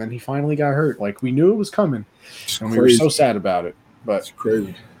Burrow. And then he finally got hurt. Like, we knew it was coming. And we were so sad about it. But it's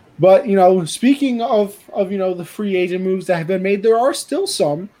crazy. But, speaking of the free agent moves that have been made, there are still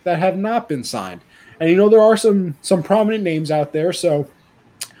some that have not been signed. And, there are some prominent names out there. So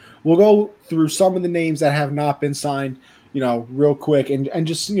we'll go through some of the names that have not been signed, real quick and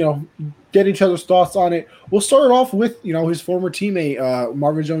just, get each other's thoughts on it. We'll start off with, his former teammate,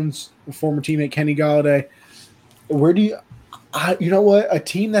 Marvin Jones' former teammate, Kenny Golladay. Where do a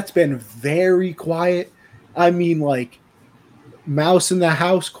team that's been very quiet, I mean, like mouse in the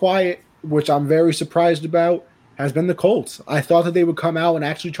house quiet, which I'm very surprised about, has been the Colts. I thought that they would come out and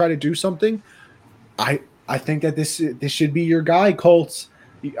actually try to do something. I think that this should be your guy, Colts.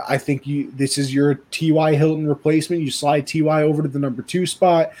 I think this is your T.Y. Hilton replacement. You slide T.Y. over to the number 2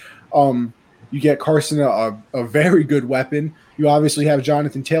 spot. You get Carson a very good weapon. You obviously have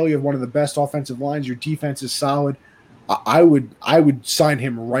Jonathan Taylor. You have one of the best offensive lines. Your defense is solid. I would sign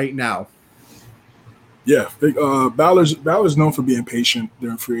him right now. Yeah, Ballard's known for being patient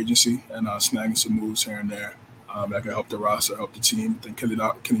during free agency and snagging some moves here and there that can help the roster, help the team. I think Kenny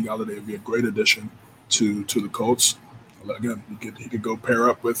Golladay would be a great addition to the Colts. Again, he could go pair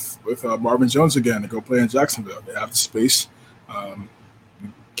up with Marvin Jones again and go play in Jacksonville. They have the space.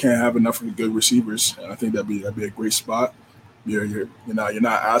 You can't have enough of the good receivers, and I think that'd be a great spot. You're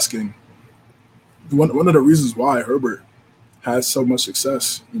not asking. One of the reasons why Herbert had so much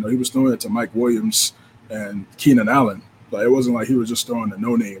success, he was throwing it to Mike Williams and Keenan Allen. Like, it wasn't like he was just throwing the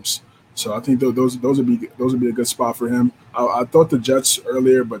no names. So I think those would be a good spot for him. I thought the Jets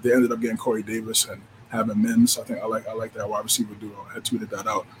earlier, but they ended up getting Corey Davis and having Mims. I think I like that wide receiver duo. I had tweeted that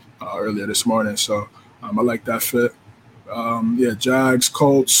out earlier this morning. So I like that fit. Jags,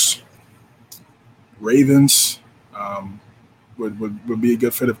 Colts, Ravens would be a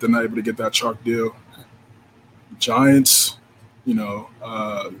good fit if they're not able to get that Chark deal. Giants,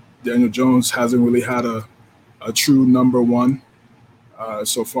 Daniel Jones hasn't really had a true number one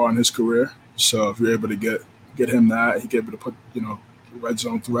so far in his career. So if you're able to get him that, he can able to put, red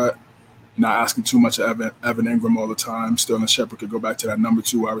zone threat. Not asking too much of Evan Ingram all the time. Sterling Shepard could go back to that number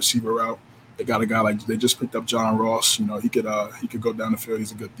 2 wide receiver route. They got a guy like they just picked up John Ross. He could go down the field.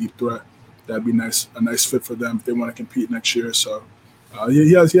 He's a good deep threat. That'd be a nice fit for them if they want to compete next year. So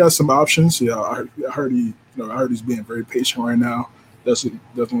he has some options. Yeah, I heard he's being very patient right now. Doesn't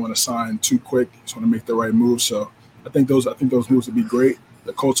want to sign too quick. Just want to make the right move. So I think those moves would be great.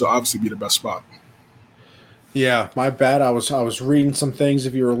 The Colts will obviously be the best spot. Yeah, my bad. I was reading some things.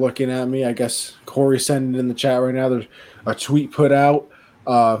 If you were looking at me, I guess Corey sent it in the chat right now. There's a tweet put out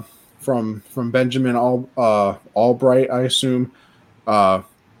from Benjamin Albright, I assume.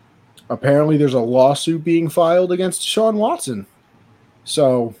 Apparently, there's a lawsuit being filed against Deshaun Watson.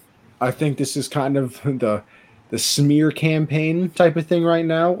 So I think this is kind of the smear campaign type of thing right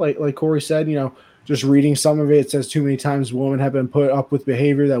now. Like Corey said, just reading some of it, it says too many times women have been put up with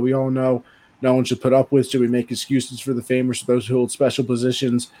behavior that we all know no one should put up with. Should we make excuses for the famous, those who hold special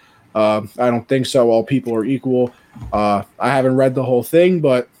positions? I don't think so. All people are equal. I haven't read the whole thing,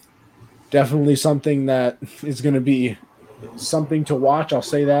 but definitely something that is going to be something to watch. I'll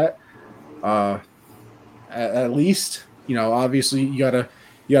say that. At least, obviously you gotta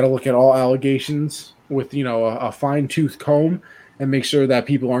look at all allegations with a fine tooth comb and make sure that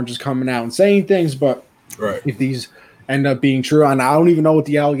people aren't just coming out and saying things. But right. If these end up being true, and I don't even know what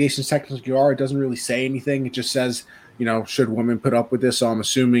the allegations technically are, it doesn't really say anything. It just says, should women put up with this? So I'm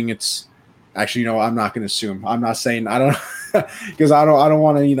assuming it's actually, I'm not going to assume. I'm not saying I don't because I don't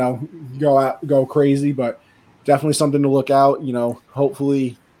want to go crazy, but definitely something to look out.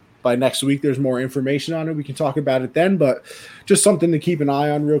 Hopefully by next week there's more information on it. We can talk about it then, but just something to keep an eye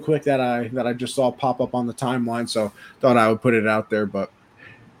on real quick that I just saw pop up on the timeline. So thought I would put it out there, but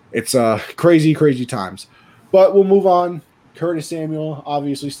it's crazy times. But we'll move on. Curtis Samuel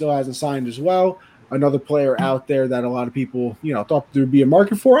obviously still hasn't signed as well. Another player out there that a lot of people, thought there would be a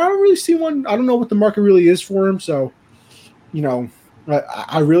market for. I don't really see one. I don't know what the market really is for him. So,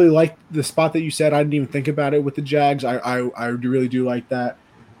 I really like the spot that you said. I didn't even think about it with the Jags. I really do like that.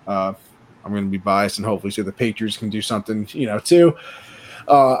 I'm going to be biased and hopefully so the Patriots can do something, too.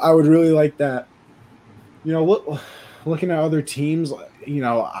 I would really like that. Looking at other teams,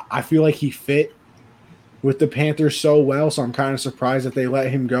 I feel like he fit with the Panthers so well, so I'm kind of surprised that they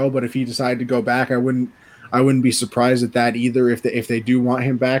let him go. But if he decided to go back, I wouldn't be surprised at that either if they do want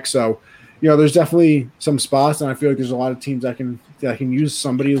him back. So, there's definitely some spots, and I feel like there's a lot of teams that can use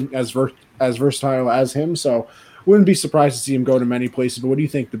somebody as versatile as him. So, wouldn't be surprised to see him go to many places. But what do you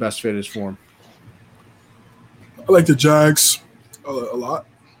think the best fit is for him? I like the Jags a lot.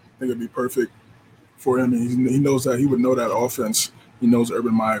 I think it'd be perfect for him. And he knows that he would know that offense. He knows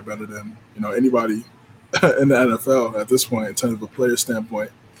Urban Meyer better than anybody in the NFL at this point in terms of a player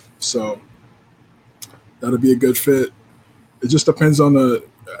standpoint. So that'll be a good fit. It just depends on the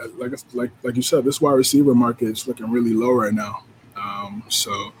like you said, this wide receiver market is looking really low right now.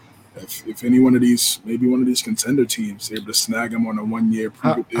 So if any one of these, maybe one of these contender teams, able to snag him on a 1 year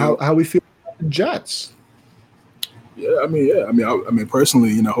prove deal. How we feel about the Jets? I mean,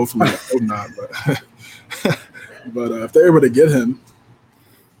 personally, hopefully, I hope not, but if they're able to get him,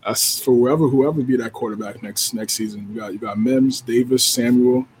 for whoever be that quarterback next season, you got Mims, Davis,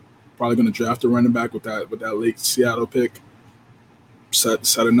 Samuel, probably going to draft a running back with that late Seattle pick,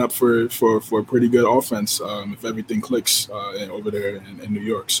 setting up for a pretty good offense if everything clicks over there in New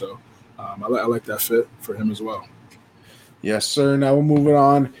York. So I like that fit for him as well. Yes, sir. Now we're moving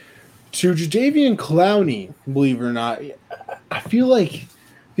on to Jadeveon Clowney. Believe it or not, I feel like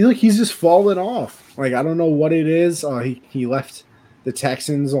he's just fallen off. Like I don't know what it is. He left the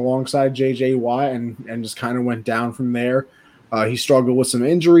Texans alongside J.J. Watt and just kind of went down from there. He struggled with some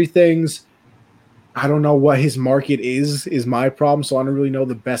injury things. I don't know what his market is my problem, so I don't really know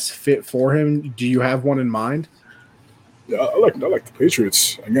the best fit for him. Do you have one in mind? Yeah, I like the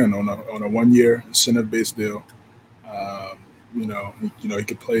Patriots again on a 1 year incentive-based deal. He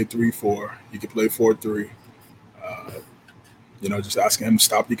could play 3-4. He could play 4-3. Just asking him to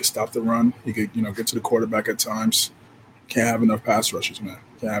stop. He could stop the run. He could get to the quarterback at times. Can't have enough pass rushers, man.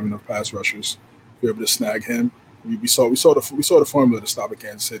 Can't have enough pass rushers. If you're able to snag him, we saw the formula to stop at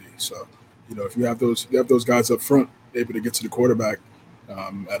Kansas City. So, if you have those guys up front able to get to the quarterback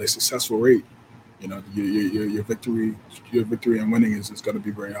at a successful rate, your victory and winning is going to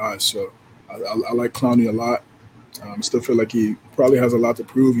be very high. So, I like Clowney a lot. I still feel like he probably has a lot to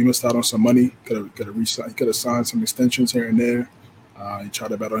prove. He missed out on some money. Could have signed some extensions here and there. He tried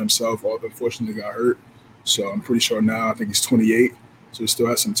to bet on himself. Unfortunately, got hurt. So I'm pretty sure now. I think he's 28, so he still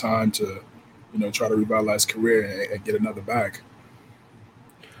has some time to, try to revitalize his career and get another bag.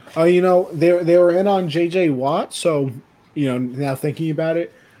 They were in on J.J. Watt, so now thinking about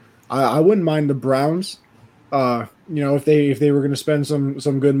it, I wouldn't mind the Browns. If they were going to spend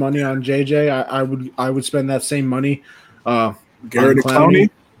some good money on J.J., I would spend that same money. Garrett and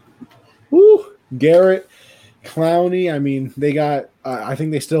Clowney. Woo, Garrett. Clowney, I mean, they got. I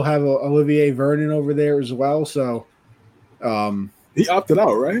think they still have Olivier Vernon over there as well. So, he opted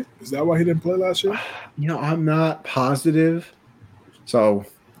out, right? Is that why he didn't play last year? I'm not positive. So,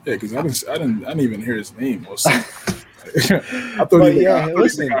 yeah, because I didn't even hear his name. I thought he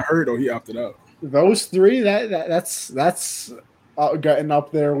got hurt or he opted out. Those three, that's getting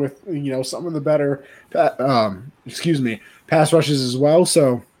up there with some of the better, pass rushes as well.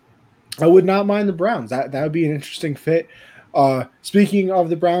 So. I would not mind the Browns. That would be an interesting fit. Speaking of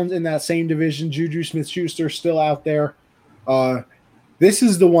the Browns in that same division, Juju Smith-Schuster still out there. This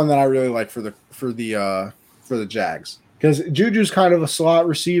is the one that I really like for the Jags, because Juju's kind of a slot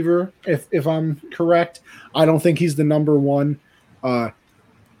receiver, if I'm correct. I don't think he's the number one, but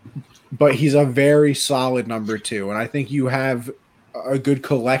he's a very solid number two, and I think you have a good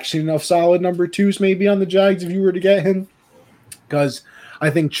collection of solid number twos maybe on the Jags if you were to get him, because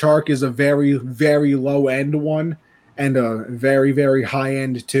I think Chark is a very, very low end one and a very, very high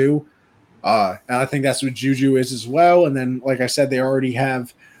end two. And I think that's what Juju is as well. And then, like I said, they already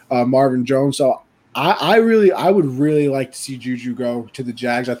have Marvin Jones. So I would really like to see Juju go to the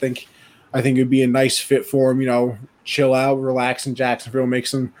Jags. I think it'd be a nice fit for him. You know, chill out, relax in Jacksonville, make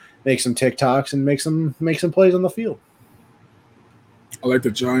some TikToks and make some plays on the field. I like the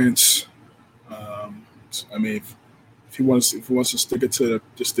Giants. I mean, if he wants to stick it to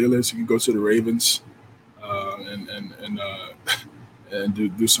the Steelers, he can go to the Ravens and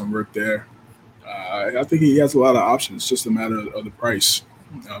do some work there. I think he has a lot of options. It's just a matter of the price.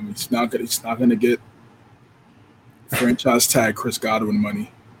 He's not going to get franchise tag Chris Godwin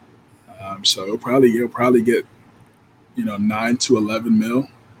money. So he'll probably get 9 to 11 mil.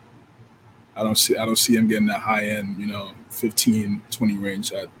 I don't see him getting that high end 15, 20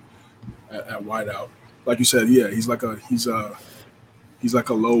 range at wideout. Like you said, yeah, he's like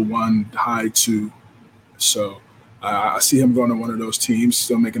a low one, high two. So I see him going to one of those teams,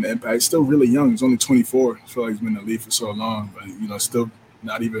 still making an impact. Still really young. He's only 24. I feel like he's been in the league for so long, but still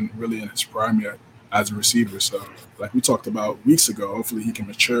not even really in his prime yet as a receiver. So, like we talked about weeks ago, hopefully he can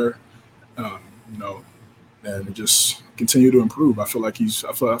mature, and just continue to improve. I still feel like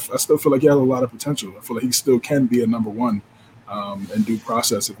he has a lot of potential. I feel like he still can be a number one in due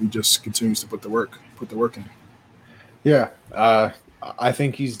process if he just continues to put the work in. Yeah, I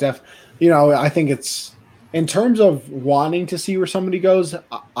think he's I think it's. In terms of wanting to see where somebody goes,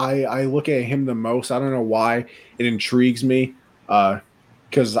 I look at him the most. I don't know why it intrigues me,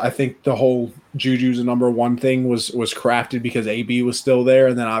 because I think the whole Juju's a number one thing was crafted because AB was still there,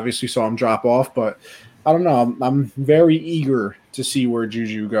 and then obviously saw him drop off. But I don't know. I'm very eager to see where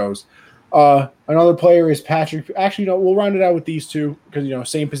Juju goes. Another player is Patrick. Actually, no, we'll round it out with these two because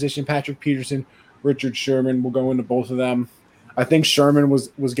same position: Patrick Peterson, Richard Sherman. We'll go into both of them. I think Sherman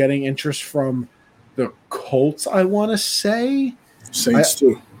was getting interest from the Colts, I want to say. Saints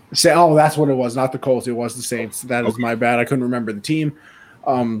too. That's what it was. Not the Colts. It was the Saints. That is my bad. I couldn't remember the team.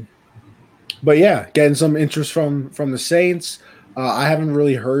 But yeah, getting some interest from the Saints. I haven't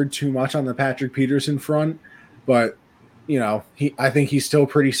really heard too much on the Patrick Peterson front, but I think he's still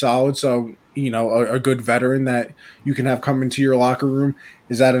pretty solid. So a good veteran that you can have come into your locker room.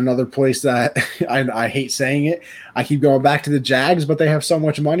 Is that another place that I hate saying it? I keep going back to the Jags, but they have so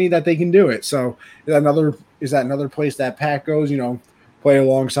much money that they can do it. So is that another place that Pat goes? Play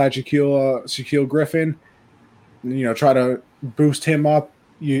alongside Shaquille Griffin. Try to boost him up.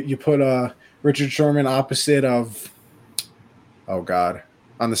 You put Richard Sherman opposite of, oh God,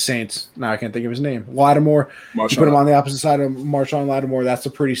 on the Saints. Now I can't think of his name. Lattimore. You put him on the opposite side of Marshawn Lattimore. That's a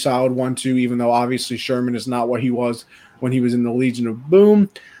pretty solid 1-2, even though obviously Sherman is not what he was when he was in the Legion of Boom.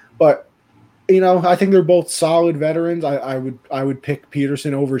 But, I think they're both solid veterans. I would pick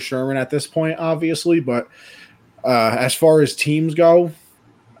Peterson over Sherman at this point, obviously. But as far as teams go,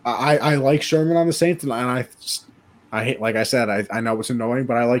 I like Sherman on the Saints, and I hate, like I said, I know it's annoying,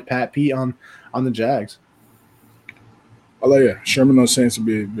 but I like Pat Pete on the Jags. I like it. Sherman on the Saints would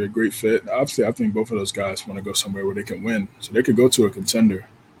be a great fit. Obviously, I think both of those guys want to go somewhere where they can win. So they could go to a contender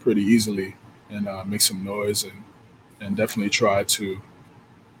pretty easily and make some noise and definitely try to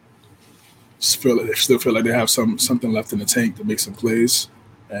still feel like they have something left in the tank to make some plays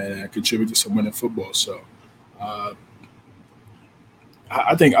and contribute to some winning football. So I'm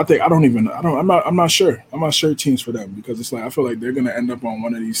not sure. I'm not sure teams for them because it's like I feel like they're gonna end up on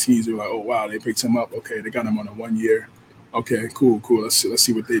one of these teams. They're like, oh wow, they picked him up. Okay, they got him on a 1 year. Okay, cool. Let's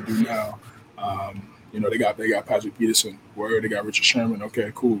see what they do now. They got Patrick Peterson. They got Richard Sherman.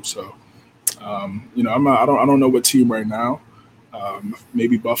 Okay, cool. So, I don't know what team right now.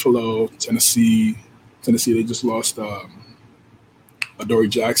 Maybe Buffalo, Tennessee. Tennessee, they just lost Adoree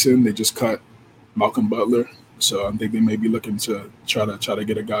Jackson. They just cut Malcolm Butler. So I think they may be looking to try to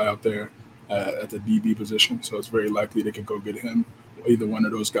get a guy out there at the DB position. So it's very likely they can go get him. Either one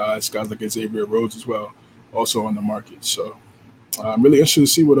of those guys like Xavier Rhodes as well, also on the market. So I'm really interested to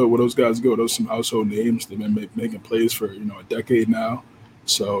see where those guys go. Those are some household names. They've been making plays for a decade now.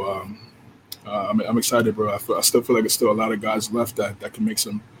 So I'm excited, bro. I still feel like there's still a lot of guys left that can make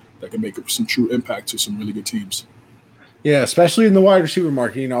some true impact to some really good teams. Yeah, especially in the wide receiver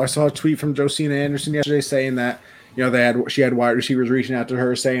market. I saw a tweet from Josina Anderson yesterday saying that she had wide receivers reaching out to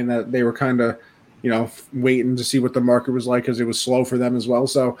her saying that they were kind of waiting to see what the market was like because it was slow for them as well.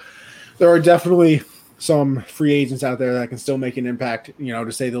 So there are definitely some free agents out there that can still make an impact,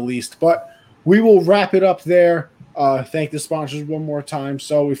 to say the least. But we will wrap it up there. Thank the sponsors one more time.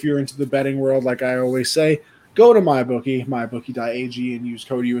 So if you're into the betting world, like I always say, go to MyBookie, mybookie.ag, and use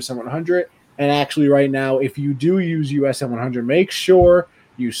code USN100. And actually right now, if you do use USN100, make sure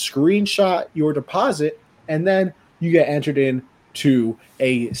you screenshot your deposit, and then you get entered in to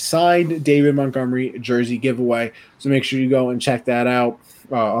a signed David Montgomery jersey giveaway. So make sure you go and check that out,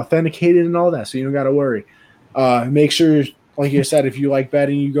 authenticated and all that, so you don't got to worry. Make sure, like you said, if you like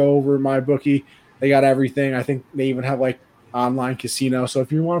betting, you go over MyBookie. They got everything. I think they even have like online casino. So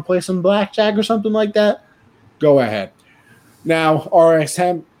if you want to play some blackjack or something like that, go ahead. Now,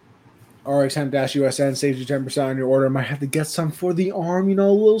 RxHemp, RxHemp-USN saves you 10% on your order. Might have to get some for the arm,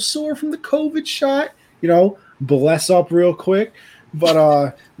 a little sore from the COVID shot, bless up real quick.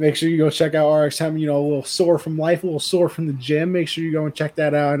 But make sure you go check out RxHemp, a little sore from life, a little sore from the gym. Make sure you go and check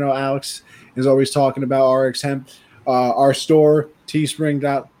that out. I know Alex is always talking about RxHemp. Our store,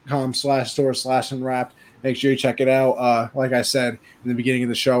 teespring.com/store/unwrapped. Make sure you check it out. Like I said in the beginning of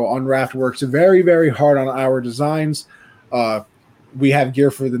the show, Unwrapped works very, very hard on our designs. We have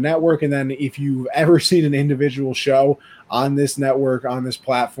gear for the network, and then if you've ever seen an individual show on this network, on this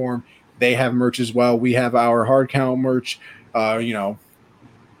platform, they have merch as well. We have our hard count merch,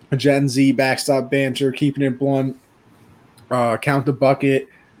 Gen Z, Backstop Banter, Keeping It Blunt, Count the Bucket,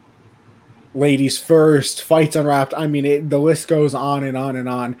 Ladies First, Fights Unwrapped. I mean, the list goes on and on and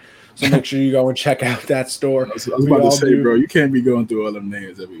on. So make sure you go and check out that store. I was about to say, bro, you can't be going through all them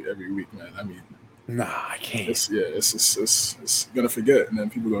names every week, man. I mean, nah, I can't. It's gonna forget, and then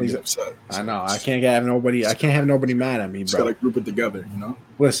people gonna get upset. I know. I can't have nobody mad at me, bro. Just gotta group it together,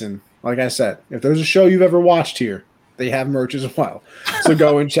 Listen, like I said, if there's a show you've ever watched here, they have merch as well. So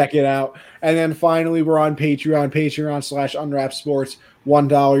go and check it out. And then finally, we're on Patreon.com/Unwrapped Sports.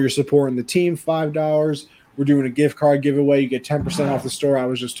 $1, you're supporting the team. $5, we're doing a gift card giveaway. You get 10% off the store I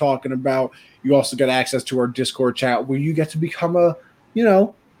was just talking about. You also get access to our Discord chat where you get to become a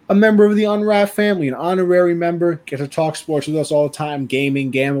member of the Unwrapped family, an honorary member. Get to talk sports with us all the time, gaming,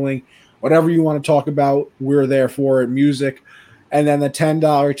 gambling, whatever you want to talk about, we're there for it, music. And then the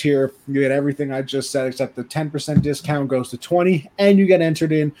 $10 tier, you get everything I just said, except the 10% discount goes to $20, and you get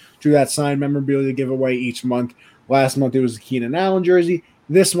entered in to that signed memorabilia giveaway each month. Last month, it was the Keenan Allen jersey.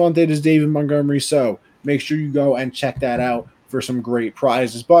 This month, it is David Montgomery. So make sure you go and check that out for some great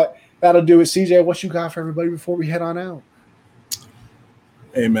prizes. But that'll do it. CJ, what you got for everybody before we head on out?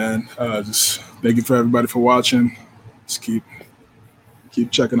 Hey, man, just thank you for everybody for watching. Just keep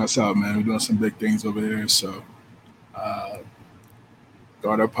checking us out, man. We're doing some big things over here. So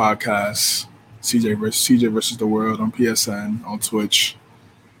go to our podcast, CJ versus the World on PSN, on Twitch.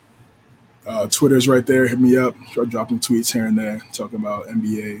 Twitter's right there. Hit me up. Start dropping tweets here and there, talking about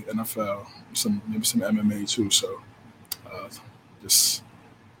NBA, NFL, maybe some MMA too. So just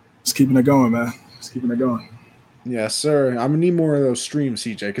keeping it going, man. Just keeping it going. Yes, sir. I'm gonna need more of those streams,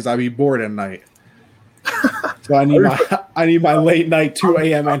 CJ, because I'll be bored at night. So I need my late night 2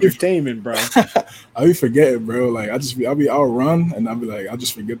 a.m. entertainment, bro. I'll be forgetting, bro. Like I'll run and I'll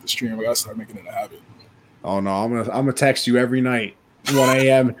just forget the stream. I gotta start making it a habit. Oh no, I'm gonna text you every night. 1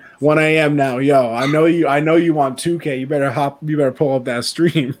 a.m. 1 a.m. now. Yo, I know you want 2K. You better pull up that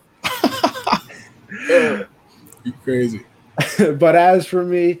stream. You crazy. But as for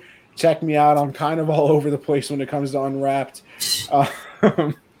me, check me out. I'm kind of all over the place when it comes to Unwrapped.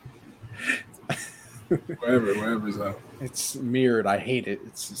 Wherever's out. It's mirrored. I hate it.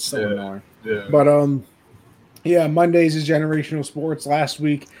 It's so annoying. Yeah. But Mondays is Generational Sports. Last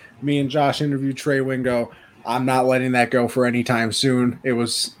week, me and Josh interviewed Trey Wingo. I'm not letting that go for any time soon. It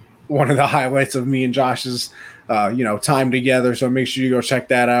was one of the highlights of me and Josh's time together. So make sure you go check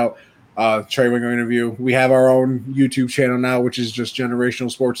that out. Trey Wingo interview. We have our own YouTube channel now, which is just Generational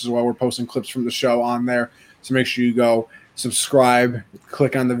Sports as well. We're posting clips from the show on there. So make sure you go subscribe,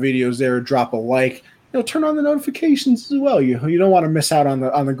 click on the videos there, drop a like. Turn on the notifications as well. You don't want to miss out on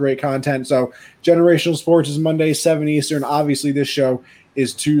the great content. So Generational Sports is Monday, 7 Eastern. Obviously, this show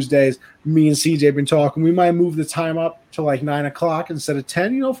is Tuesdays. Me and CJ have been talking. We might move the time up to like 9 o'clock instead of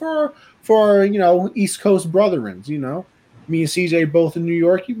 10, for our East Coast brethren. Me and CJ both in New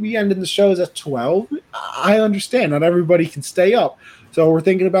York. We ended the shows at 12. I understand. Not everybody can stay up. So we're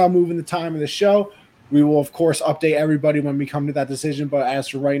thinking about moving the time of the show. We will, of course, update everybody when we come to that decision. But as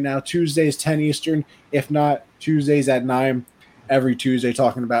for right now, Tuesdays, 10 Eastern. If not, Tuesdays at 9. Every Tuesday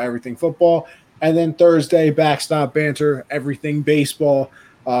talking about everything football. And then Thursday, Backstop Banter, everything baseball.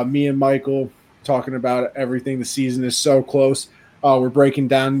 Me and Michael talking about everything. The season is so close. We're breaking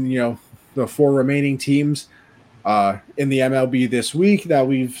down, the 4 remaining teams in the MLB this week that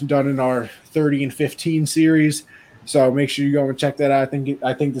we've done in our 30 and 15 series. So make sure you go and check that out.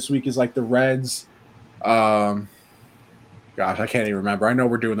 I think this week is like the Reds. Gosh, I can't even remember. I know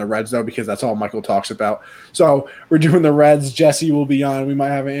we're doing the Reds, though, because that's all Michael talks about. So we're doing the Reds. Jesse will be on. We might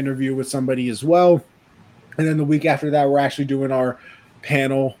have an interview with somebody as well. And then the week after that, we're actually doing our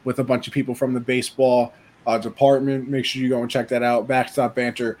panel with a bunch of people from the baseball department. Make sure you go and check that out. Backstop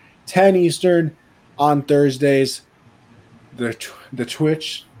Banter, 10 Eastern on Thursdays. The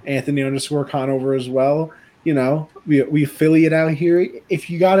Twitch, Anthony_Conover as well. You know, we affiliate out here. If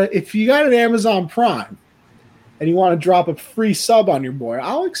you got an Amazon Prime, and you want to drop a free sub on your boy,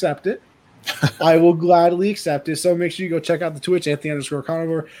 I'll accept it. I will gladly accept it. So make sure you go check out the Twitch,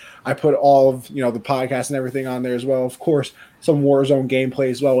 Anthony_Conover. I put all of the podcast and everything on there as well. Of course, some Warzone gameplay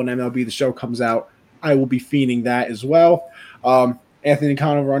as well when MLB The Show comes out. I will be fiending that as well. Anthony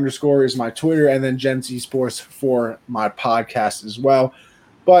Conover _ is my Twitter, and then Gen Z Sports for my podcast as well.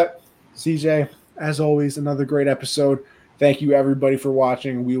 But CJ, as always, another great episode. Thank you everybody for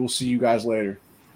watching. We will see you guys later.